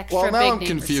that extra big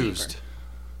name receiver.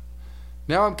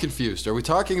 Now I'm confused. Are we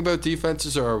talking about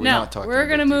defenses or are we not talking about defenses? No, we're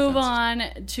going to move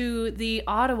on to the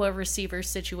Ottawa receiver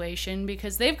situation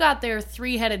because they've got their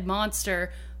three-headed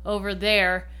monster over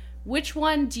there. Which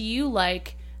one do you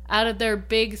like out of their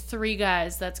big three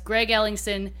guys? That's Greg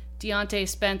Ellingson, Deontay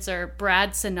Spencer,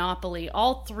 Brad Sinopoli.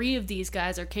 All three of these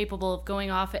guys are capable of going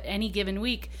off at any given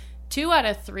week. 2 out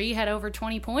of 3 had over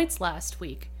 20 points last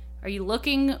week. Are you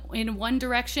looking in one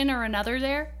direction or another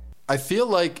there? I feel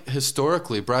like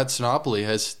historically Brad Sinopoli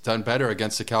has done better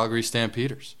against the Calgary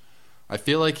Stampeders. I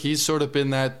feel like he's sort of been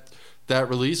that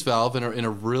release valve in a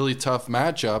really tough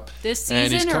matchup. This season,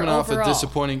 and he's coming or off overall? a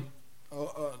disappointing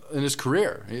in his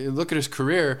career. Look at his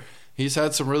career. He's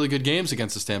had some really good games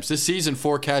against the Stamps. This season,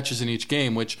 4 catches in each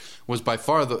game, which was by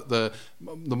far the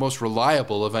most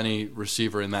reliable of any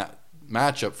receiver in that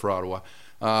matchup for Ottawa.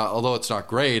 Although it's not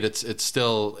great, it's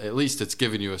still, at least it's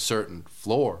giving you a certain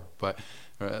floor. But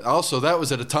also, that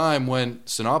was at a time when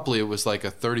Sinopoli was like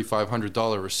a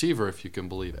 $3,500 receiver, if you can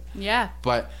believe it. Yeah.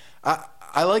 But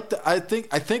I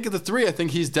think of the 3, I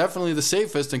think he's definitely the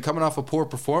safest. And coming off a poor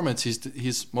performance,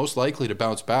 he's most likely to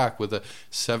bounce back with a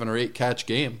 7 or 8 catch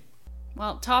game.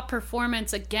 Well, top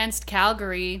performance against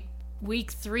Calgary,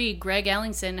 week 3, Greg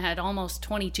Ellingson had almost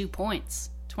 22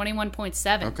 points,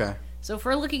 21.7. Okay. So if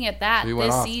we're looking at that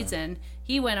this season,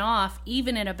 he went off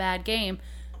even in a bad game.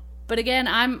 But again,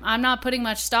 I'm not putting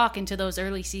much stock into those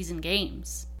early season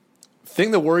games.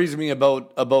 Thing that worries me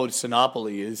about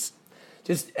Sinopoli is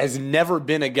just has never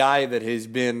been a guy that has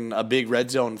been a big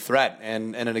red zone threat.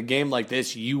 And in a game like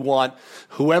this, you want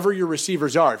whoever your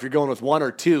receivers are, if you're going with 1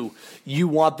 or 2, you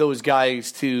want those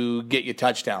guys to get you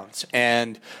touchdowns.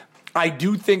 And I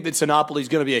do think that Sinopoli is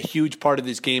going to be a huge part of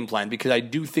this game plan, because I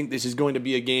do think this is going to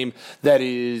be a game that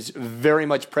is very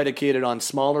much predicated on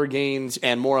smaller gains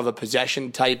and more of a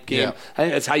possession type game. Yeah. I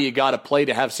think that's how you got to play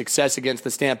to have success against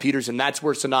the Stampeders, and that's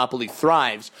where Sinopoli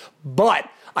thrives. But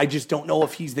I just don't know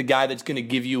if he's the guy that's going to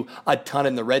give you a ton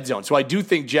in the red zone. So I do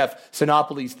think, Jeff,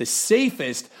 Sinopoli's the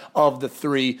safest of the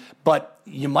 3, but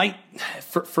you might,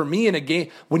 for me in a game,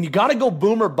 when you got to go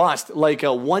boom or bust, like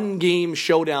a one-game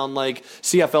showdown like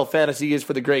CFL Fantasy is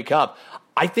for the Grey Cup,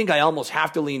 I think I almost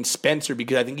have to lean Spencer,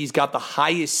 because I think he's got the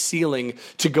highest ceiling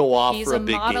to go off for a big game.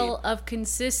 He's a model of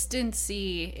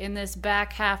consistency in this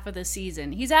back half of the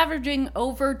season. He's averaging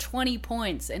over 20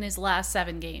 points in his last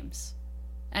 7 games.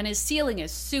 And his ceiling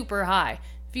is super high.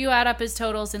 If you add up his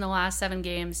totals in the last 7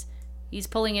 games, he's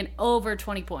pulling in over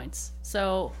 20 points.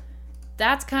 So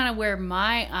that's kind of where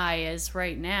my eye is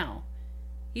right now.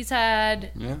 He's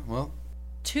had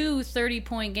 2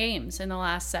 30-point games in the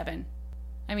last 7.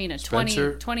 I mean, a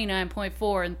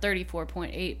 29.4 and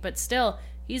 34.8. But still,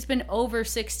 he's been over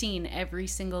 16 every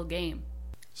single game.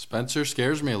 Spencer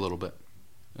scares me a little bit.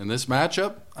 In this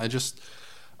matchup,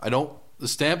 the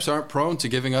Stamps aren't prone to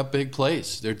giving up big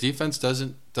plays. Their defense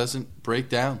doesn't break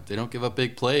down. They don't give up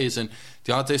big plays, and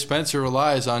Deontay Spencer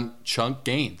relies on chunk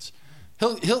gains.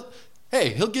 He'll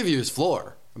give you his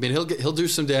floor. I mean, he'll do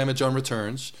some damage on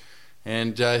returns,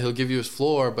 and he'll give you his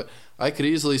floor. But I could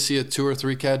easily see a 2 or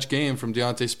 3 catch game from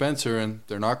Deontay Spencer, and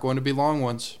they're not going to be long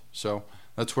ones. So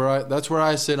that's where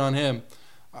I sit on him.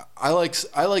 I like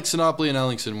Sinopoli and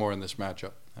Ellingson more in this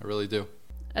matchup. I really do.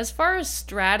 As far as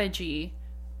strategy,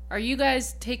 are you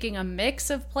guys taking a mix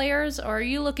of players, or are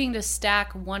you looking to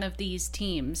stack one of these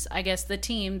teams? I guess the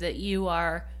team that you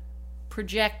are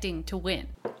projecting to win.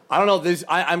 I don't know.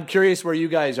 I'm curious where you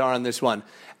guys are on this one.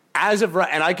 As of right,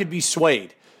 and I could be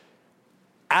swayed.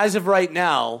 As of right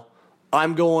now,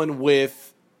 I'm going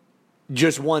with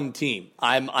just one team.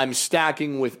 I'm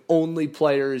stacking with only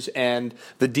players and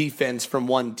the defense from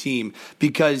one team,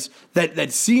 because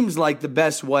that seems like the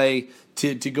best way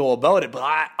to go about it. But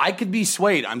I could be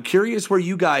swayed. I'm curious where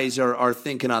you guys are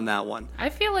thinking on that one. I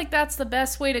feel like that's the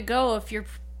best way to go if you're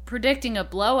predicting a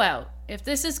blowout. If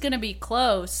this is going to be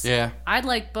close, I'd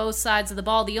like both sides of the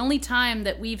ball. The only time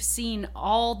that we've seen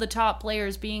all the top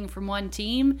players being from one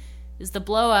team is the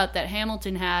blowout that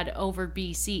Hamilton had over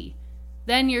BC.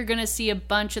 Then you're going to see a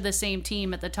bunch of the same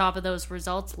team at the top of those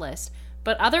results list.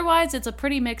 But otherwise, it's a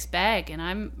pretty mixed bag, and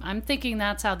I'm thinking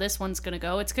that's how this one's going to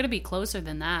go. It's going to be closer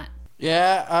than that.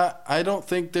 Yeah, I don't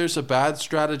think there's a bad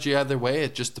strategy either way.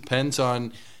 It just depends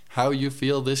on how you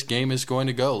feel this game is going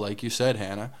to go. Like you said,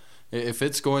 Hannah, if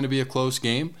it's going to be a close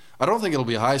game, I don't think it'll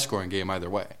be a high-scoring game either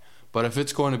way. But if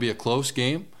it's going to be a close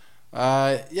game, you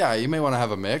may want to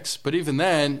have a mix. But even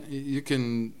then, you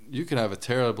can have a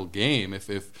terrible game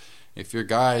if your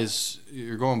guys,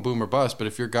 you're going boom or bust. But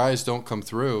if your guys don't come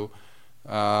through,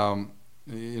 you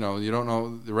don't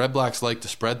know. The Red Blacks like to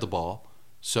spread the ball,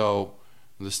 so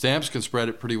the Stamps can spread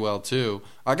it pretty well too.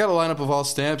 I got a lineup of all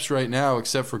Stamps right now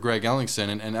except for Greg Ellingson,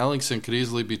 and Ellingson could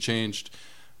easily be changed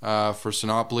for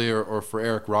Sinopoli or for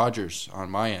Eric Rogers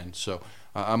on my end. So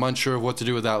I'm unsure of what to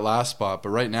do with that last spot. But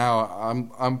right now,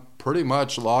 I'm pretty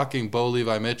much locking Bo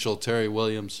Levi Mitchell, Terry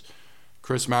Williams,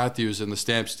 Chris Matthews, and the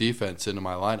Stamps defense into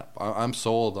my lineup. I'm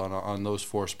sold on those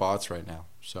 4 spots right now.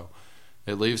 So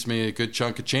it leaves me a good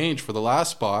chunk of change for the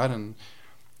last spot, and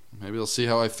maybe I'll see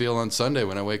how I feel on Sunday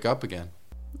when I wake up again.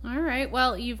 All right.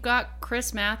 Well, you've got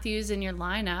Chris Matthews in your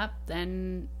lineup,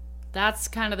 then that's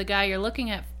kind of the guy you're looking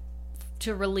at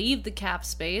to relieve the cap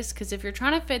space. Because if you're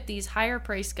trying to fit these higher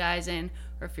price guys in,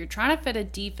 or if you're trying to fit a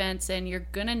defense in, you're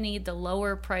going to need the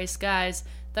lower price guys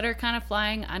that are kind of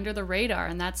flying under the radar.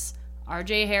 And that's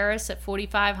RJ Harris at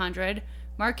 $4,500,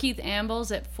 Markeith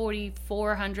Ambles at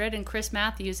 $4,400, and Chris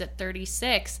Matthews at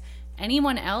 $36,000.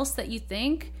 Anyone else that you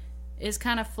think is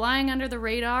kind of flying under the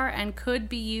radar and could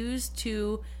be used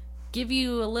to give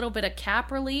you a little bit of cap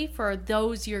relief, or are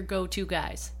those your go-to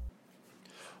guys?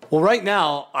 Well, right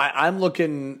now, I'm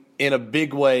looking in a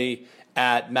big way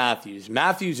at Matthews.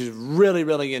 Matthews is really,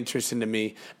 really interesting to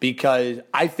me because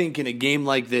I think in a game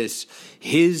like this,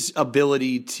 his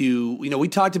ability to, we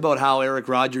talked about how Eric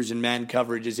Rogers in man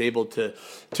coverage is able to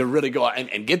really go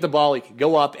and get the ball. He can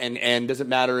go up and doesn't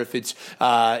matter if it's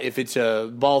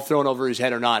a ball thrown over his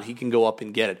head or not, he can go up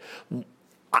and get it.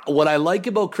 What I like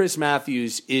about Chris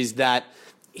Matthews is that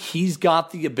he's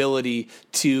got the ability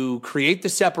to create the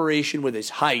separation with his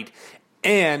height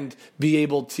and be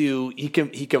able to, he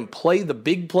can play the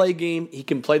big play game, he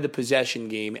can play the possession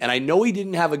game. And I know he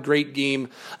didn't have a great game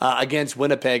against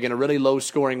Winnipeg in a really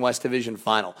low-scoring West Division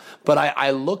final. But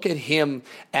I look at him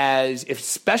as,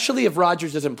 especially if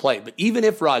Rogers doesn't play, but even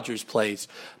if Rogers plays,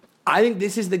 I think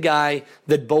this is the guy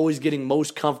that Bo is getting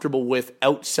most comfortable with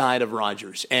outside of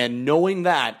Rogers. And knowing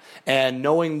that, and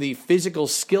knowing the physical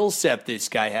skill set this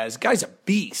guy has, guy's a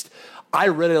beast. I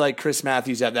really like Chris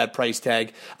Matthews at that price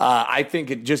tag. I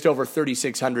think at just over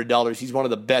 $3,600, he's one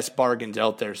of the best bargains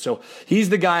out there. So he's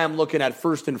the guy I'm looking at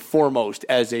first and foremost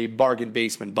as a bargain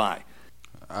basement buy.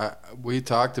 We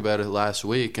talked about it last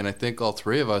week, and I think all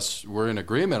three of us were in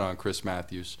agreement on Chris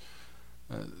Matthews.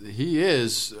 He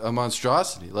is a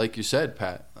monstrosity, like you said,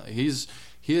 Pat. He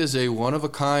is a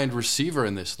one-of-a-kind receiver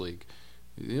in this league.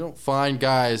 You don't find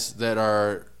guys that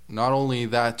are not only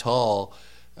that tall,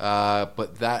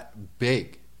 but that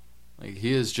big. Like,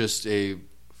 he is just a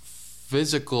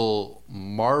physical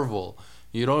marvel.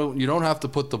 You don't have to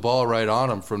put the ball right on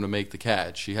him for him to make the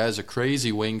catch. He has a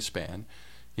crazy wingspan.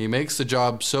 He makes the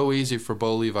job so easy for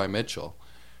Bo Levi Mitchell.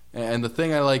 And the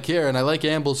thing I like here, and I like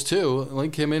Ambles too,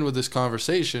 link him in with this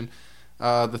conversation.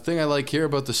 The thing I like here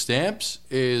about the Stamps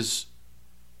is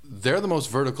they're the most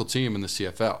vertical team in the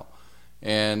CFL.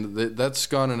 And that's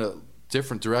gone in a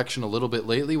different direction a little bit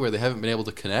lately where they haven't been able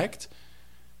to connect,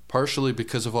 partially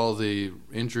because of all the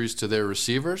injuries to their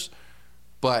receivers.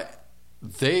 But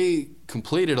they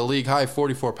completed a league-high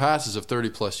 44 passes of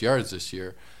 30-plus yards this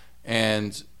year.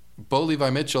 And Bo Levi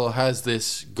Mitchell has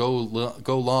this go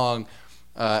long,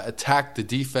 attack the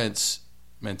defense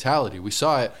mentality. We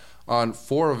saw it on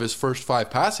 4 of his first 5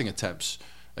 passing attempts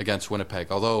against Winnipeg,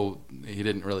 although he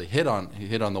didn't really hit on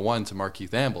the one to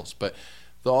Markeith Ambles. But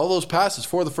all those passes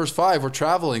for the first 5 were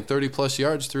traveling 30-plus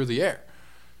yards through the air.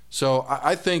 So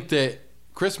I think that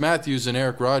Chris Matthews and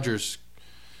Eric Rogers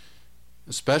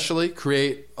especially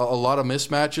create a lot of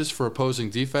mismatches for opposing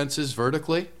defenses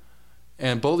vertically,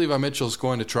 and Bo Levi Mitchell is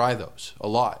going to try those a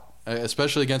lot,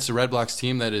 especially against the Red Blacks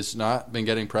team that has not been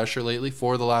getting pressure lately.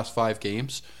 For the last 5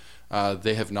 games,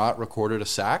 they have not recorded a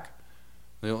sack.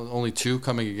 Only 2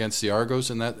 coming against the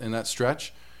Argos in that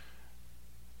stretch.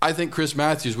 I think Chris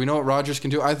Matthews, we know what Rogers can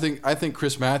do. I think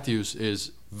Chris Matthews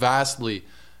is vastly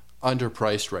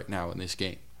underpriced right now in this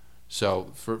game.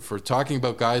 So for talking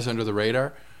about guys under the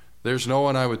radar, there's no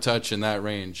one I would touch in that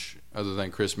range other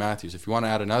than Chris Matthews. If you want to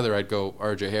add another, I'd go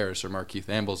RJ Harris or Markeith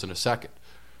Ambles in a second.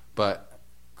 But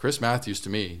Chris Matthews, to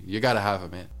me, you got to have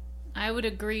him in. I would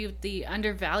agree with the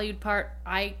undervalued part.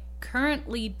 I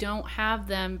currently don't have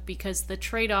them because the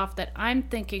trade-off that I'm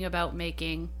thinking about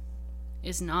making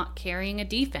is not carrying a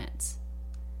defense.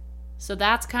 So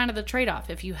that's kind of the trade-off.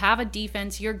 If you have a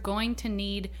defense, you're going to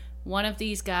need one of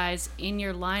these guys in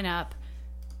your lineup.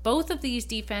 Both of these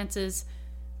defenses,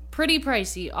 pretty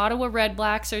pricey. Ottawa Red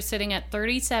Blacks are sitting at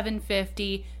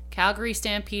 $37.50. Calgary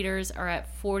Stampeders are at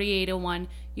 $48.01.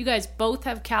 You guys both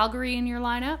have Calgary in your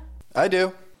lineup? I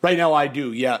do. Right now I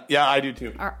do. Yeah, I do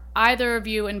too. Are either of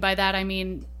you, and by that I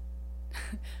mean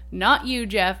not you,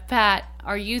 Jeff, Pat,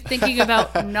 are you thinking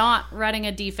about not running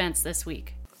a defense this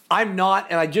week? I'm not,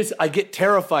 and I get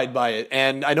terrified by it.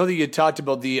 And I know that you talked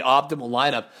about the optimal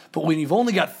lineup, but when you've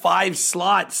only got 5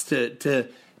 slots to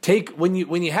take, when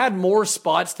you had more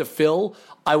spots to fill,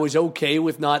 I was okay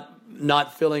with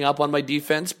not filling up on my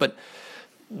defense. But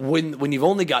when you've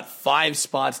only got 5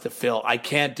 spots to fill, I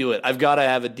can't do it. I've got to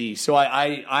have a D. So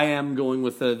I am going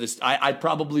with this. I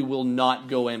probably will not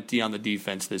go empty on the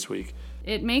defense this week.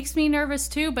 It makes me nervous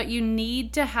too, but you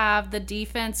need to have the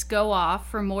defense go off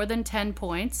for more than 10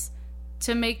 points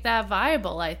to make that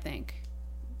viable, I think.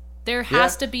 There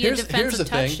has to be a defensive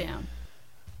touchdown.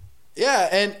 Yeah,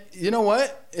 and you know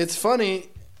what? It's funny.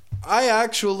 I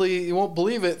actually, you won't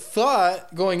believe it,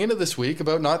 thought going into this week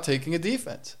about not taking a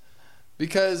defense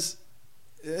because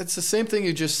it's the same thing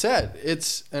you just said.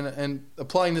 It's and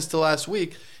applying this to last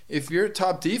week, if your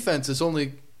top defense is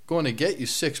only going to get you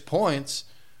 6 points,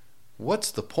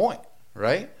 what's the point,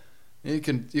 right? You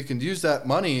can use that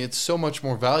money. It's so much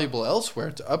more valuable elsewhere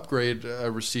to upgrade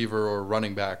a receiver or a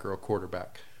running back or a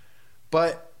quarterback.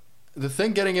 But the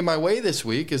thing getting in my way this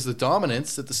week is the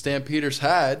dominance that the Stampeders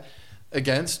had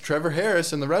against Trevor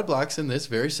Harris and the Red Blacks in this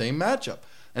very same matchup.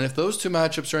 And if those two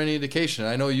matchups are any indication,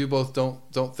 I know you both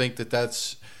don't think that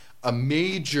that's a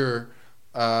major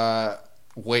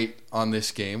weight on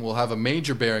this game, will have a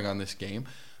major bearing on this game.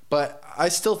 But I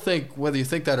still think, whether you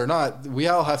think that or not, we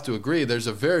all have to agree there's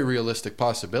a very realistic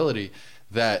possibility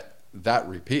that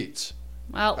repeats.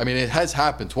 Well, I mean, it has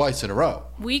happened twice in a row.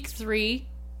 Week 3,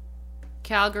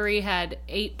 Calgary had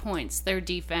 8 points, their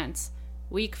defense.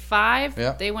 Week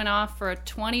 5, They went off for a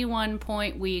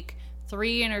 21-point week,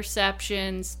 3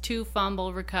 interceptions, 2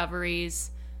 fumble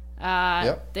recoveries.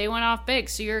 They went off big.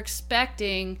 So you're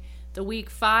expecting the Week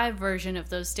 5 version of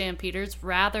those Stampeders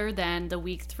rather than the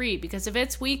Week 3. Because if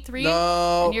it's Week 3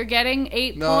 and you're getting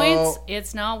 8 points,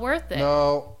 it's not worth it.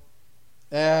 No.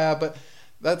 Yeah, but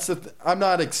that's I'm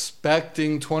not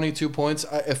expecting 22 points.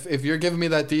 If you're giving me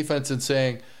that defense and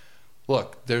saying,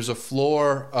 look, there's a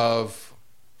floor of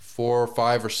 4 or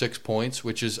 5 or 6 points,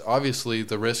 which is obviously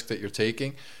the risk that you're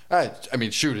taking. I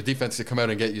mean, shoot, a defense could come out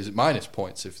and get you minus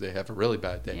points if they have a really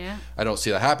bad day. Yeah. I don't see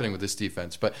that happening with this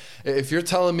defense. But if you're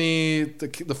telling me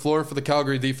the floor for the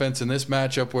Calgary defense in this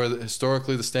matchup, where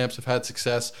historically the Stamps have had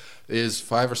success, is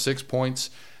 5 or 6 points,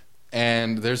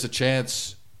 and there's a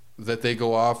chance that they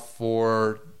go off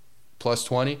for plus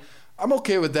 20, I'm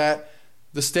okay with that.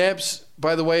 The Stamps,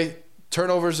 by the way,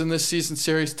 turnovers in this season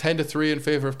series 10-3 in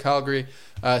favor of Calgary,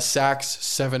 sacks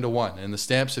 7-1, and the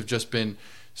Stamps have just been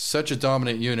such a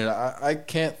dominant unit. I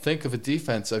can't think of a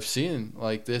defense I've seen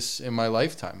like this in my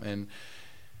lifetime, and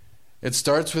it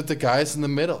starts with the guys in the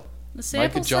middle. The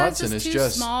sample size is too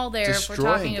small there if we're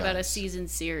talking about a season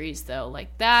series, though.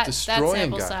 Like that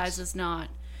sample size is not.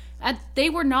 They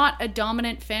were not a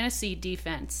dominant fantasy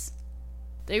defense.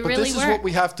 They really weren't. But this is what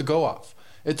we have to go off.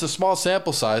 It's a small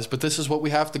sample size, but this is what we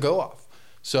have to go off.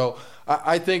 So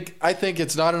I think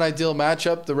it's not an ideal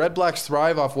matchup. The Red Blacks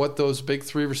thrive off what those big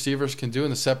 3 receivers can do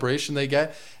and the separation they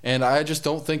get, and I just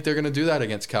don't think they're going to do that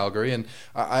against Calgary, and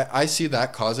I see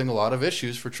that causing a lot of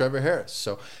issues for Trevor Harris.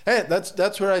 So hey,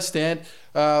 that's where I stand,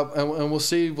 and we'll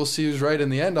see who's right in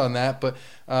the end on that. But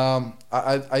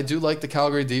I do like the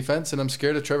Calgary defense, and I'm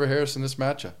scared of Trevor Harris in this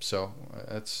matchup. So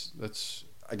that's.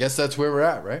 I guess that's where we're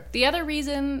at, right? The other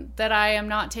reason that I am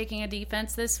not taking a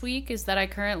defense this week is that I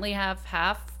currently have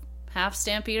half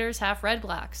Stampeders, half Red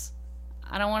Blacks.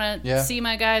 I don't want to see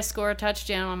my guys score a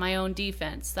touchdown on my own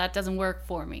defense. That doesn't work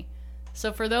for me.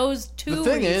 So for those two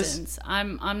reasons,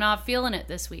 I'm not feeling it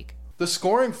this week. The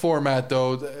scoring format,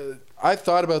 though, I've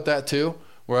thought about that too,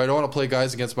 where I don't want to play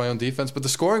guys against my own defense. But the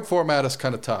scoring format is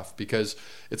kind of tough because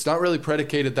it's not really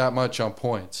predicated that much on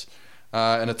points.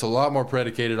 And it's a lot more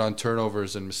predicated on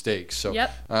turnovers and mistakes. So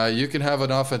you can have an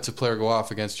offensive player go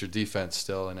off against your defense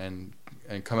still and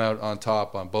come out on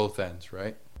top on both ends,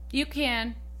 right? You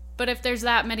can, but if there's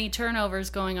that many turnovers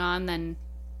going on, then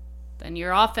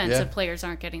your offensive players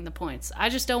aren't getting the points. I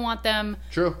just don't want them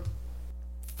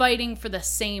fighting for the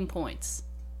same points.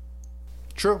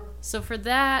 True. So for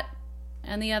that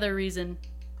and the other reason,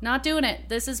 not doing it.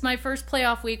 This is my first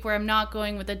playoff week where I'm not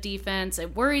going with a defense.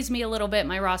 It worries me a little bit.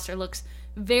 My roster looks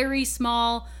very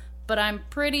small, but I'm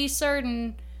pretty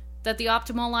certain that the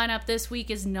optimal lineup this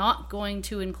week is not going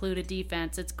to include a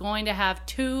defense. It's going to have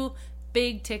 2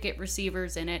 big ticket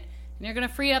receivers in it, and you're going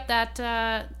to free up that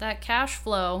cash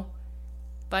flow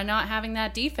by not having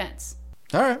that defense.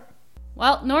 All right.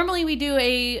 Well, normally we do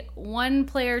a 1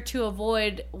 player to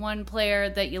avoid 1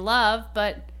 player that you love,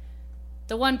 but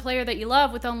the 1 player that you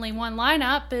love with only 1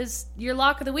 lineup is your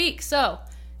lock of the week. So,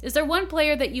 is there 1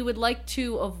 player that you would like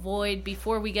to avoid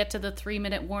before we get to the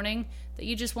 3-minute warning that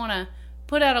you just want to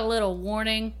put out a little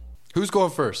warning? Who's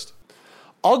going first?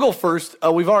 I'll go first.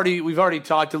 We've already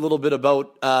talked a little bit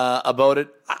about it.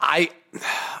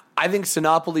 I think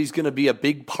Sinopoli's going to be a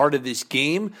big part of this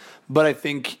game, but I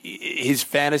think his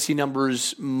fantasy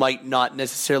numbers might not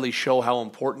necessarily show how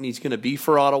important he's going to be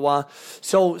for Ottawa.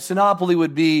 So Sinopoli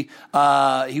would be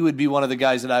one of the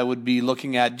guys that I would be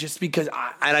looking at, just because.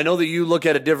 And I know that you look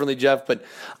at it differently, Jeff, but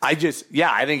I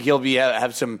think he'll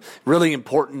have some really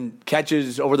important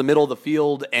catches over the middle of the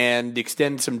field and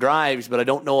extend some drives. But I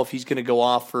don't know if he's going to go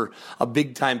off for a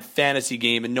big time fantasy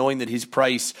game. And knowing that his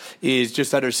price is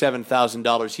just under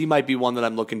 $7,000, he might be one that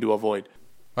I'm looking to avoid.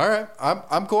 All right,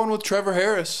 I'm going with Trevor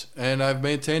Harris, and I've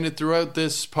maintained it throughout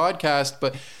this podcast.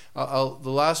 But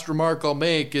the last remark I'll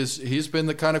make is he's been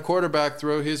the kind of quarterback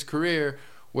throughout his career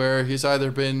where he's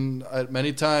either been at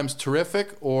many times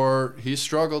terrific or he's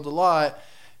struggled a lot.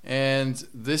 And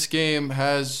this game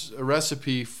has a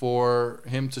recipe for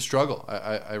him to struggle.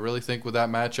 I really think with that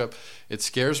matchup, it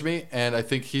scares me, and I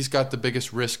think he's got the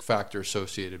biggest risk factor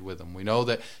associated with him. We know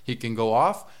that he can go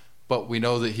off, but we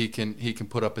know that he can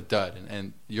put up a dud,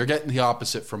 and you're getting the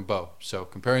opposite from Bo. So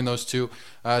comparing those two,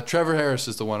 Trevor Harris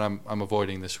is the one I'm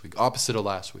avoiding this week, opposite of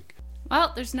last week.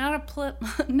 Well, there's not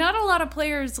a lot of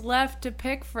players left to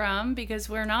pick from because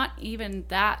we're not even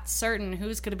that certain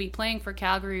who's going to be playing for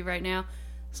Calgary right now.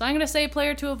 So I'm going to say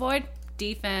player to avoid,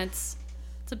 defense.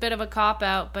 It's a bit of a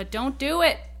cop-out, but don't do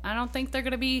it. I don't think they're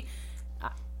going to be...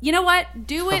 You know what?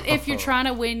 Do it if you're trying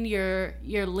to win your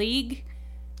league.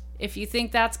 If you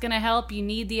think that's going to help, you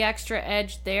need the extra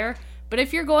edge there. But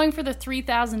if you're going for the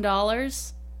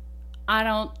 $3,000,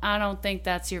 I don't think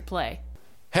that's your play.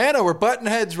 Hannah, we're butting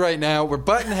heads right now. We're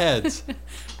butting heads.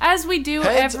 As we do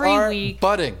Heads every are week.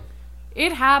 Butting.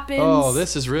 It happens. Oh,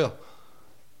 this is real.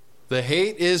 The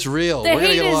hate is real. The We're going to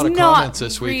hate get a lot is of not comments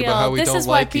this week about how we this don't is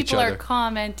why like each people other. are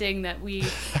commenting that we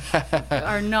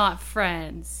are not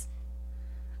friends.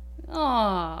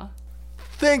 Aw.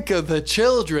 Think of the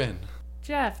children.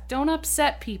 Jeff, don't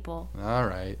upset people. All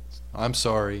right. I'm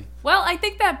sorry. Well, I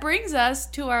think that brings us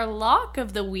to our lock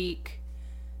of the week.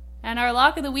 And our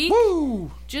lock of the week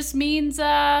just means,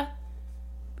 wow,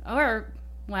 I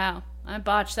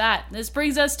botched that. This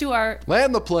brings us to our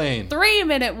Land the plane.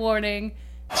 3-minute warning.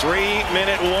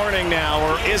 3-minute warning now,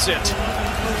 or is it?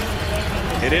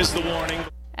 It is the warning.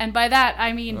 And by that,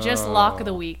 I mean just lock of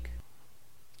the week.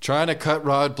 Trying to cut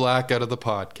Rod Black out of the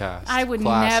podcast. I would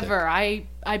Classic. never. I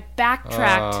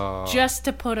backtracked just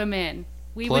to put him in.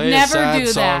 We Play would never a sad do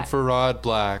song that. for Rod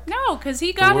Black. No, because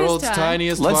he The got his world's time.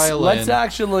 tiniest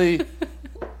violin.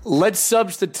 Let's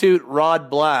substitute Rod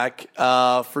Black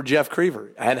for Jeff Creever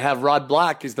and have Rod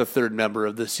Black as the third member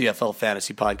of the CFL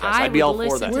Fantasy Podcast. I'd be all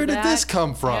for that. Where did this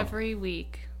come from? Every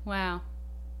week. Wow.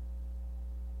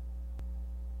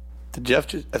 I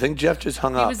think Jeff just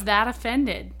hung He up. was that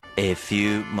offended. A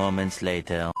few moments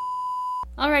later.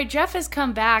 All right, Jeff has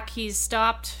come back. He's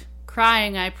stopped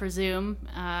crying, I presume,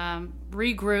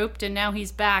 regrouped, and now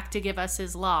he's back to give us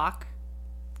his lock.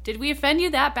 Did we offend you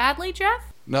that badly,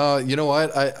 Jeff? No, you know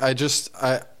what? I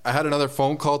had another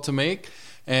phone call to make,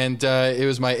 and it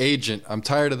was my agent. I'm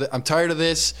tired of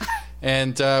this,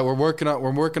 and we're working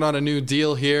on a new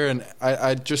deal here, and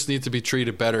I just need to be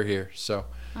treated better here. So.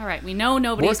 All right, we know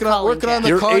nobody's working on the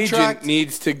Your contract. agent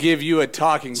needs to give you a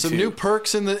talking Some to. new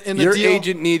perks in the Your deal.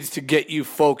 agent needs to get you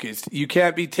focused. You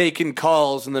can't be taking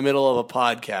calls in the middle of a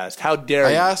podcast. How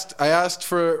dare you? I asked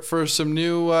for some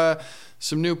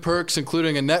new perks,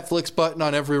 including a Netflix button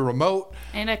on every remote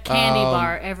and a candy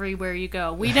bar everywhere you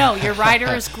go. We know your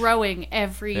rider is growing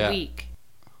every week.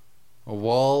 A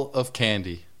wall of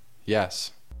candy.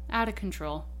 Yes. Out of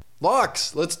control.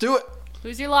 Locks. Let's do it.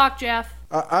 Who's your lock, Jeff?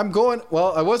 I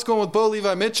was going with Bo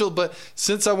Levi Mitchell, but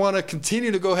since I want to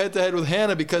continue to go head-to-head with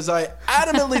Hannah because I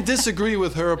adamantly disagree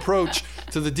with her approach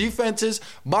to the defenses,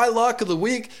 my lock of the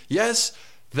week, yes,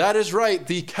 that is right,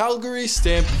 the Calgary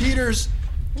Stampeders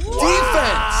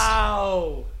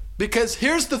defense. Because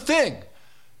here's the thing.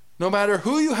 No matter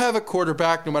who you have at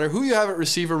quarterback, no matter who you have at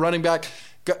receiver, running back,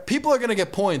 people are going to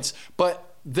get points,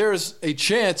 but there's a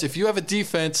chance if you have a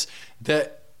defense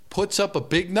that puts up a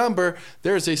big number,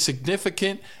 there's a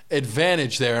significant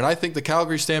advantage there. And I think the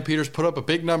Calgary Stampeders put up a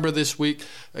big number this week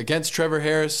against Trevor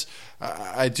Harris.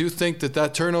 I do think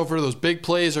that turnover, those big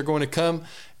plays are going to come.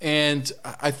 And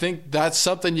I think that's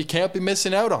something you can't be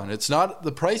missing out on.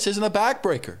 The price isn't a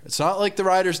backbreaker. It's not like the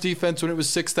Riders defense when it was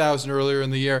 $6,000 earlier in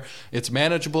the year. It's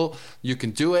manageable. You can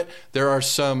do it. There are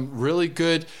some really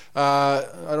good, I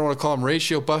don't want to call them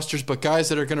ratio busters, but guys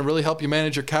that are going to really help you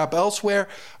manage your cap elsewhere.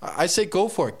 I say go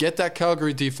for it. Get that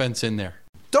Calgary defense in there.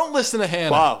 Don't listen to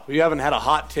Hannah. Wow, we haven't had a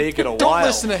hot take in a while. Don't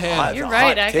listen to Hannah. You're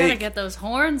right. I got to get those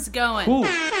horns going. Ooh.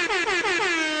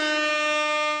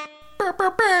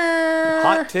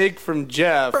 Hot take from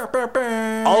Jeff.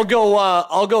 I'll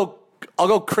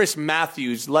go Chris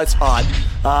Matthews. Less hot.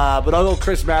 But I'll go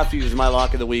Chris Matthews, my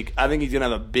lock of the week. I think he's going to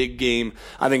have a big game.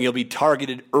 I think he'll be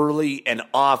targeted early and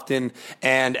often.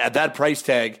 And at that price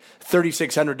tag,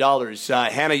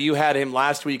 $3,600. Hannah, you had him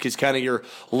last week as kind of your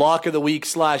lock of the week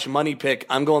 / money pick.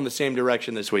 I'm going the same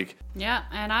direction this week. Yeah,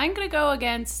 and I'm going to go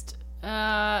against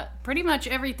pretty much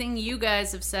everything you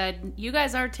guys have said. You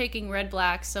guys are taking Red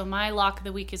Black, so my lock of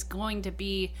the week is going to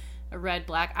be a red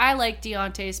black. I like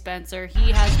Deontay Spencer.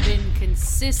 He has been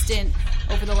consistent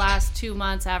over the last 2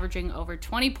 months, averaging over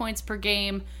 20 points per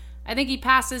game. I think he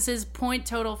passes his point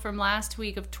total from last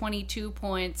week of 22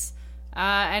 points.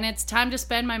 And it's time to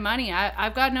spend my money.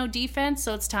 I've got no defense,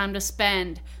 so it's time to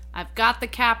spend. I've got the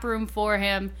cap room for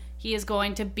him. He is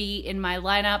going to be in my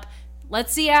lineup.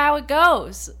 Let's see how it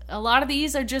goes. A lot of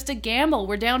these are just a gamble.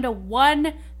 We're down to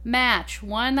one match,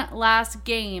 one last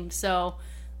game. So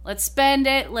let's spend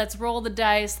it. Let's roll the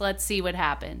dice. Let's see what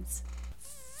happens.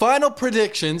 Final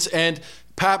predictions. And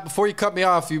Pat, before you cut me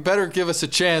off, you better give us a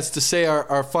chance to say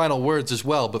our final words as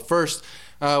well. But first,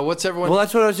 what's everyone? Well,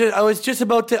 that's what I was just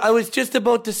about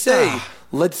to say.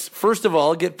 Let's first of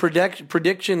all get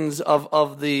predictions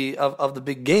of the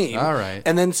big game. All right.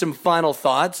 And then some final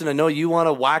thoughts. And I know you want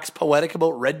to wax poetic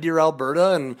about Red Deer,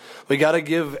 Alberta, and we got to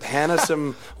give Hannah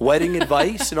some wedding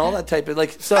advice and all that type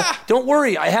of so. Don't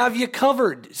worry, I have you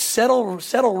covered. Settle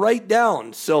right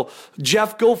down. So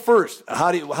Jeff, go first.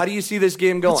 How do you see this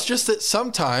game going? It's just that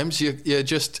sometimes you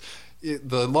just.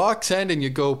 The locks end and you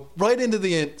go right into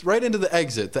the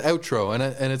exit, the outro,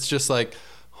 and it's just like,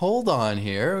 hold on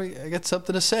here, I got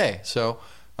something to say. So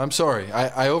I'm sorry,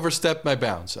 I overstepped my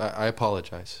bounds. I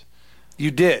apologize.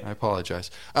 You did. I apologize.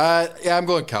 Yeah, I'm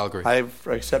going Calgary. I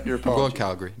accept your apology. I'm going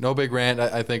Calgary. No big rant.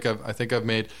 I think I've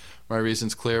made my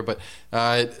reasons clear, but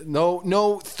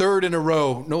no third in a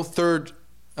row. No third.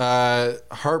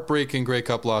 Heartbreaking Grey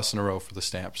Cup loss in a row for the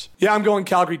Stamps. Yeah, I'm going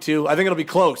Calgary too. I think it'll be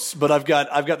close, but I've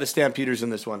got the Stampeders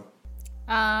in this one.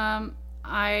 I've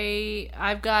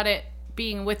got it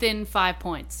being within 5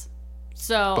 points.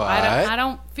 So But- I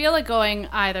don't feel it going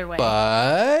either way.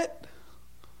 But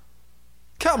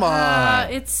come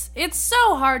on. It's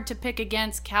so hard to pick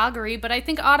against Calgary, but I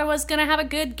think Ottawa's going to have a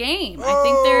good game. I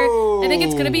think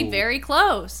it's going to be very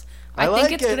close. I think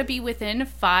like it's it. going to be within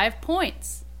 5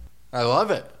 points. I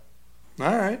love it.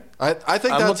 All right. I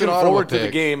think I'm that's an looking Ottawa forward pick. to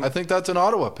the game. I think that's an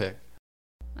Ottawa pick.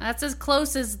 That's as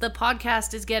close as the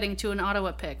podcast is getting to an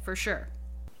Ottawa pick, for sure.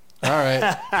 All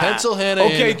right. Pencil Hannah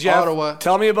Okay, in Jeff. Ottawa.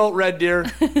 Tell me about Red Deer.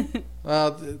 You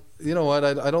know what?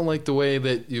 I don't like the way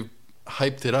that you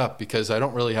hyped it up because I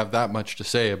don't really have that much to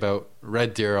say about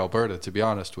Red Deer, Alberta, to be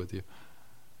honest with you.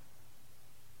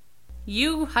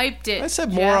 You hyped it. I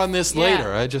said Jeff. more on this Yeah.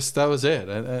 later. That was it.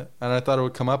 And I thought it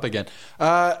would come up again.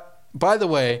 By the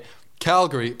way,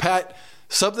 Calgary, Pat,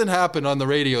 something happened on the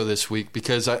radio this week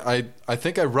because I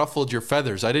think I ruffled your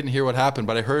feathers. I didn't hear what happened,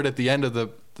 but I heard at the end of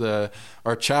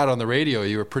our chat on the radio,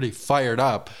 you were pretty fired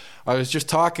up. I was just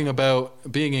talking about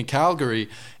being in Calgary,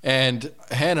 and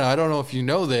Hannah, I don't know if you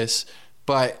know this,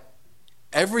 but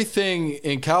everything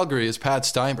in Calgary is Pat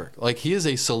Steinberg. Like, he is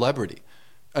a celebrity,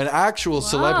 an actual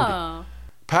celebrity.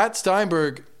 Pat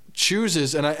Steinberg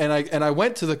chooses, and I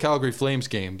went to the Calgary Flames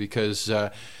game because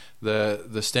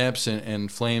the Stamps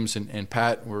and Flames and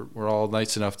Pat were all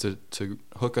nice enough to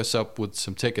hook us up with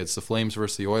some tickets, the Flames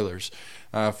versus the Oilers.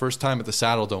 First time at the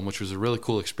Saddle Dome, which was a really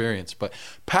cool experience. But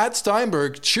Pat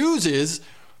Steinberg chooses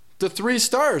the 3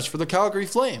 stars for the Calgary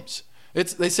Flames.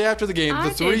 They say after the game, the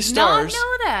 3 stars. I did not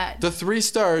know that. The 3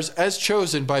 stars as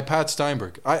chosen by Pat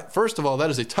Steinberg. First of all, that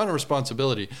is a ton of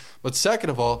responsibility. But second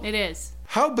of all, It is.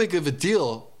 how big of a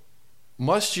deal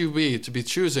must you be to be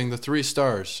choosing the 3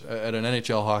 stars at an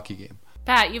NHL hockey game?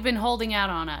 Pat, you've been holding out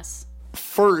on us.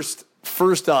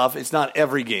 First off, it's not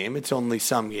every game; it's only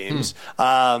some games.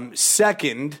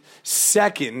 Second,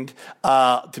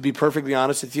 to be perfectly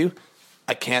honest with you,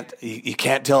 you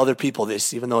can't tell other people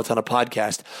this, even though it's on a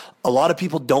podcast. A lot of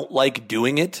people don't like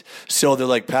doing it, so they're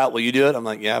like, "Pat, will you do it?" I'm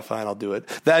like, "Yeah, fine, I'll do it."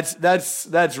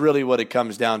 That's really what it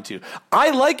comes down to. I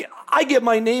like it. I get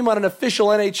my name on an official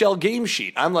NHL game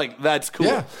sheet. I'm like, that's cool.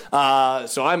 Yeah.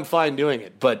 So I'm fine doing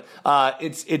it, but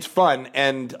it's fun,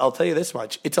 and I'll tell you this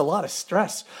much: it's a lot of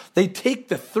stress. They take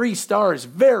the 3 stars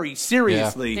very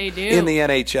seriously They do. in the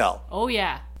NHL. Oh,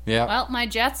 yeah. Yeah. Well, my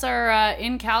Jets are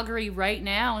in Calgary right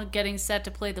now, getting set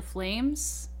to play the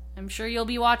Flames. I'm sure you'll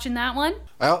be watching that one.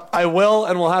 Well, I will,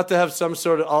 and we'll have to have some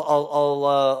sort of.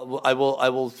 I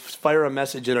will fire a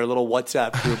message in our little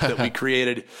WhatsApp group that we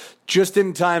created just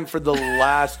in time for the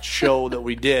last show that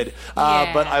we did.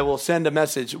 Yeah. But I will send a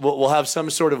message. We'll have some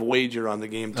sort of wager on the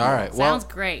game tomorrow. all right. Well, Sounds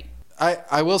great.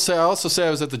 I will say, I also say I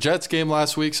was at the Jets game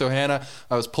last week, so Hannah,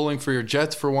 I was pulling for your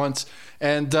Jets for once.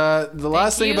 And the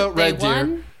last thing you. about They Red Deer,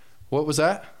 won. what was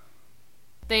that?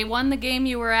 They won the game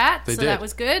you were at, They so did. that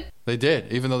was good. They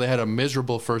did, even though they had a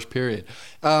miserable first period.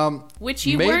 Which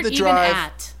you Made weren't the even drive.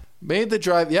 at. Made the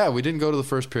drive. Yeah, we didn't go to the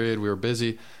first period. We were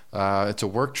busy. It's a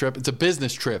work trip. It's a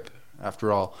business trip,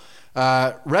 after all.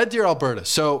 Red Deer, Alberta.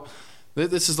 So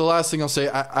This is the last thing I'll say.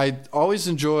 I always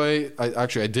enjoy. I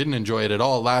didn't enjoy it at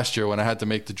all last year when I had to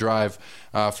make the drive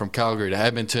from Calgary to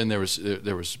Edmonton. There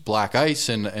was black ice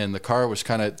and the car was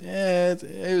kind of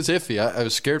it was iffy. I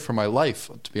was scared for my life,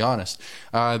 to be honest.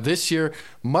 This year,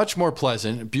 much more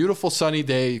pleasant. Beautiful sunny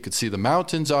day. You could see the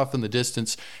mountains off in the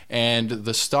distance, and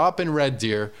the stop in Red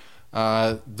Deer,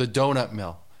 the Donut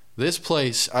Mill. This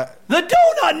place... The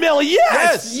Donut Mill,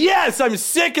 yes! Yes! I'm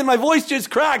sick and my voice just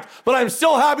cracked, but I'm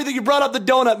so happy that you brought up the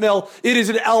Donut Mill. It is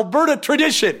an Alberta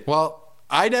tradition. Well,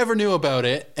 I never knew about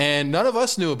it, and none of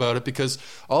us knew about it because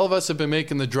all of us have been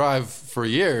making the drive for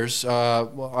years.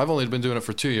 Well, I've only been doing it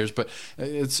for 2 years, but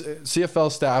it's CFL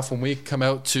staff, when we come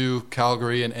out to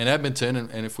Calgary and Edmonton,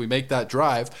 and if we make that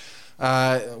drive...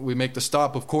 we make the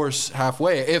stop, of course,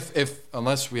 halfway,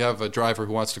 unless we have a driver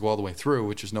who wants to go all the way through,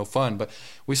 which is no fun. But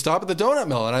we stop at the Donut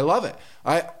Mill, and I love it.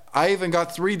 I even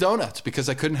got 3 donuts because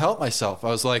I couldn't help myself. I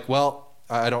was like, well,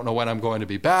 I don't know when I'm going to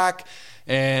be back.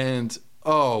 And,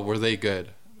 were they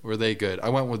good? Were they good? I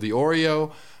went with the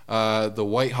Oreo, the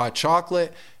white hot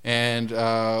chocolate, and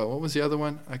what was the other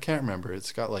one? I can't remember.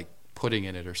 It's got like pudding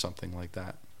in it or something like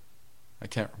that. I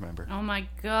can't remember. Oh my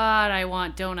God, I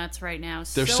want donuts right now.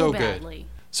 They're so badly. Good.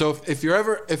 So if you're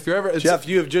ever, Jeff,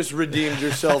 you have just redeemed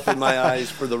yourself in my eyes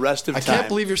for the rest of time. I can't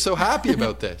believe you're so happy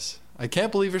about this. But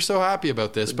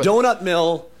Donut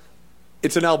Mill,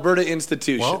 it's an Alberta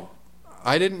institution. Well,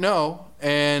 I didn't know,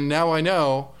 and now I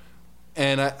know,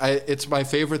 and it's my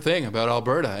favorite thing about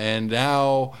Alberta. And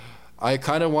now I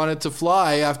kind of wanted to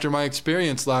fly after my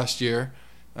experience last year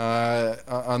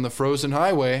on the frozen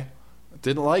highway.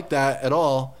 Didn't like that at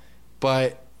all,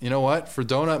 but you know what? For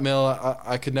Donut Mill,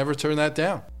 I could never turn that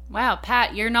down. Wow,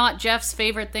 Pat, you're not Jeff's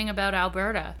favorite thing about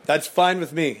Alberta. That's fine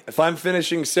with me. If I'm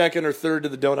finishing second or third to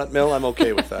the Donut Mill, I'm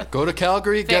okay with that. Go to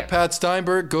Calgary, get Pat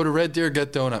Steinberg. Go to Red Deer,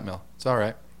 get Donut Mill. It's all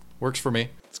right. Works for me.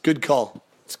 It's a good call.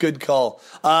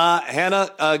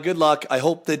 Hannah, good luck. I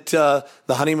hope that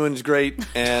the honeymoon's great,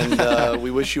 and we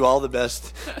wish you all the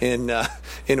best in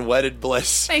wedded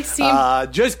bliss. Thanks, team.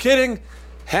 Just kidding.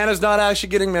 Hannah's not actually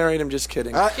getting married. I'm just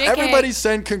kidding. Everybody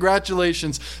send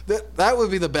congratulations. That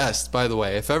would be the best, by the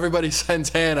way. If everybody sends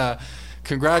Hannah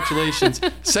congratulations,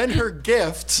 send her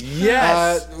gifts.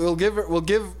 Yes. We'll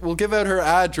give out her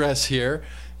address here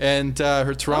and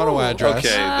her Toronto address.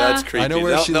 Okay, that's creepy. I know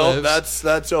where she lives.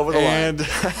 That's over the line.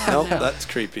 Nope, that's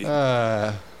creepy.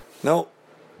 No,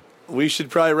 we should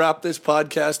probably wrap this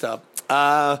podcast up.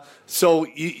 So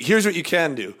here's what you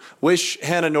can do. Wish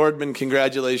Hannah Nordman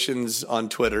congratulations on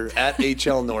Twitter, at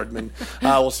HL Nordman.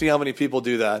 We'll see how many people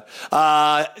do that.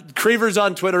 Creever's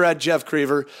on Twitter, at Jeff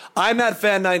Creever. I'm at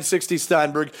Fan960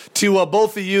 Steinberg. To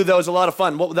both of you, that was a lot of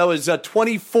fun. That was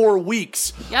 24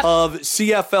 weeks of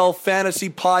CFL Fantasy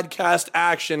Podcast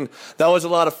action. That was a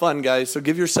lot of fun, guys. So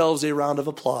give yourselves a round of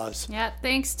applause. Yeah,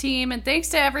 thanks, team. And thanks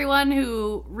to everyone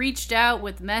who reached out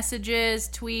with messages,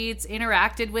 tweets,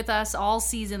 interacted with us all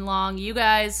season long. You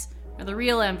guys are the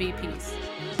real MVPs.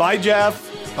 Bye,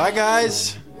 Jeff. Bye,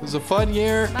 guys. It was a fun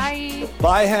year. Bye.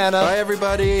 Bye, Hannah. Bye,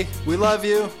 everybody. We love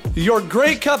you. Your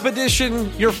Grey Cup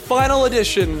edition, your final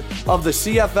edition of the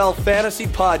CFL Fantasy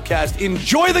Podcast.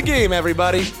 Enjoy the game,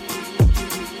 everybody.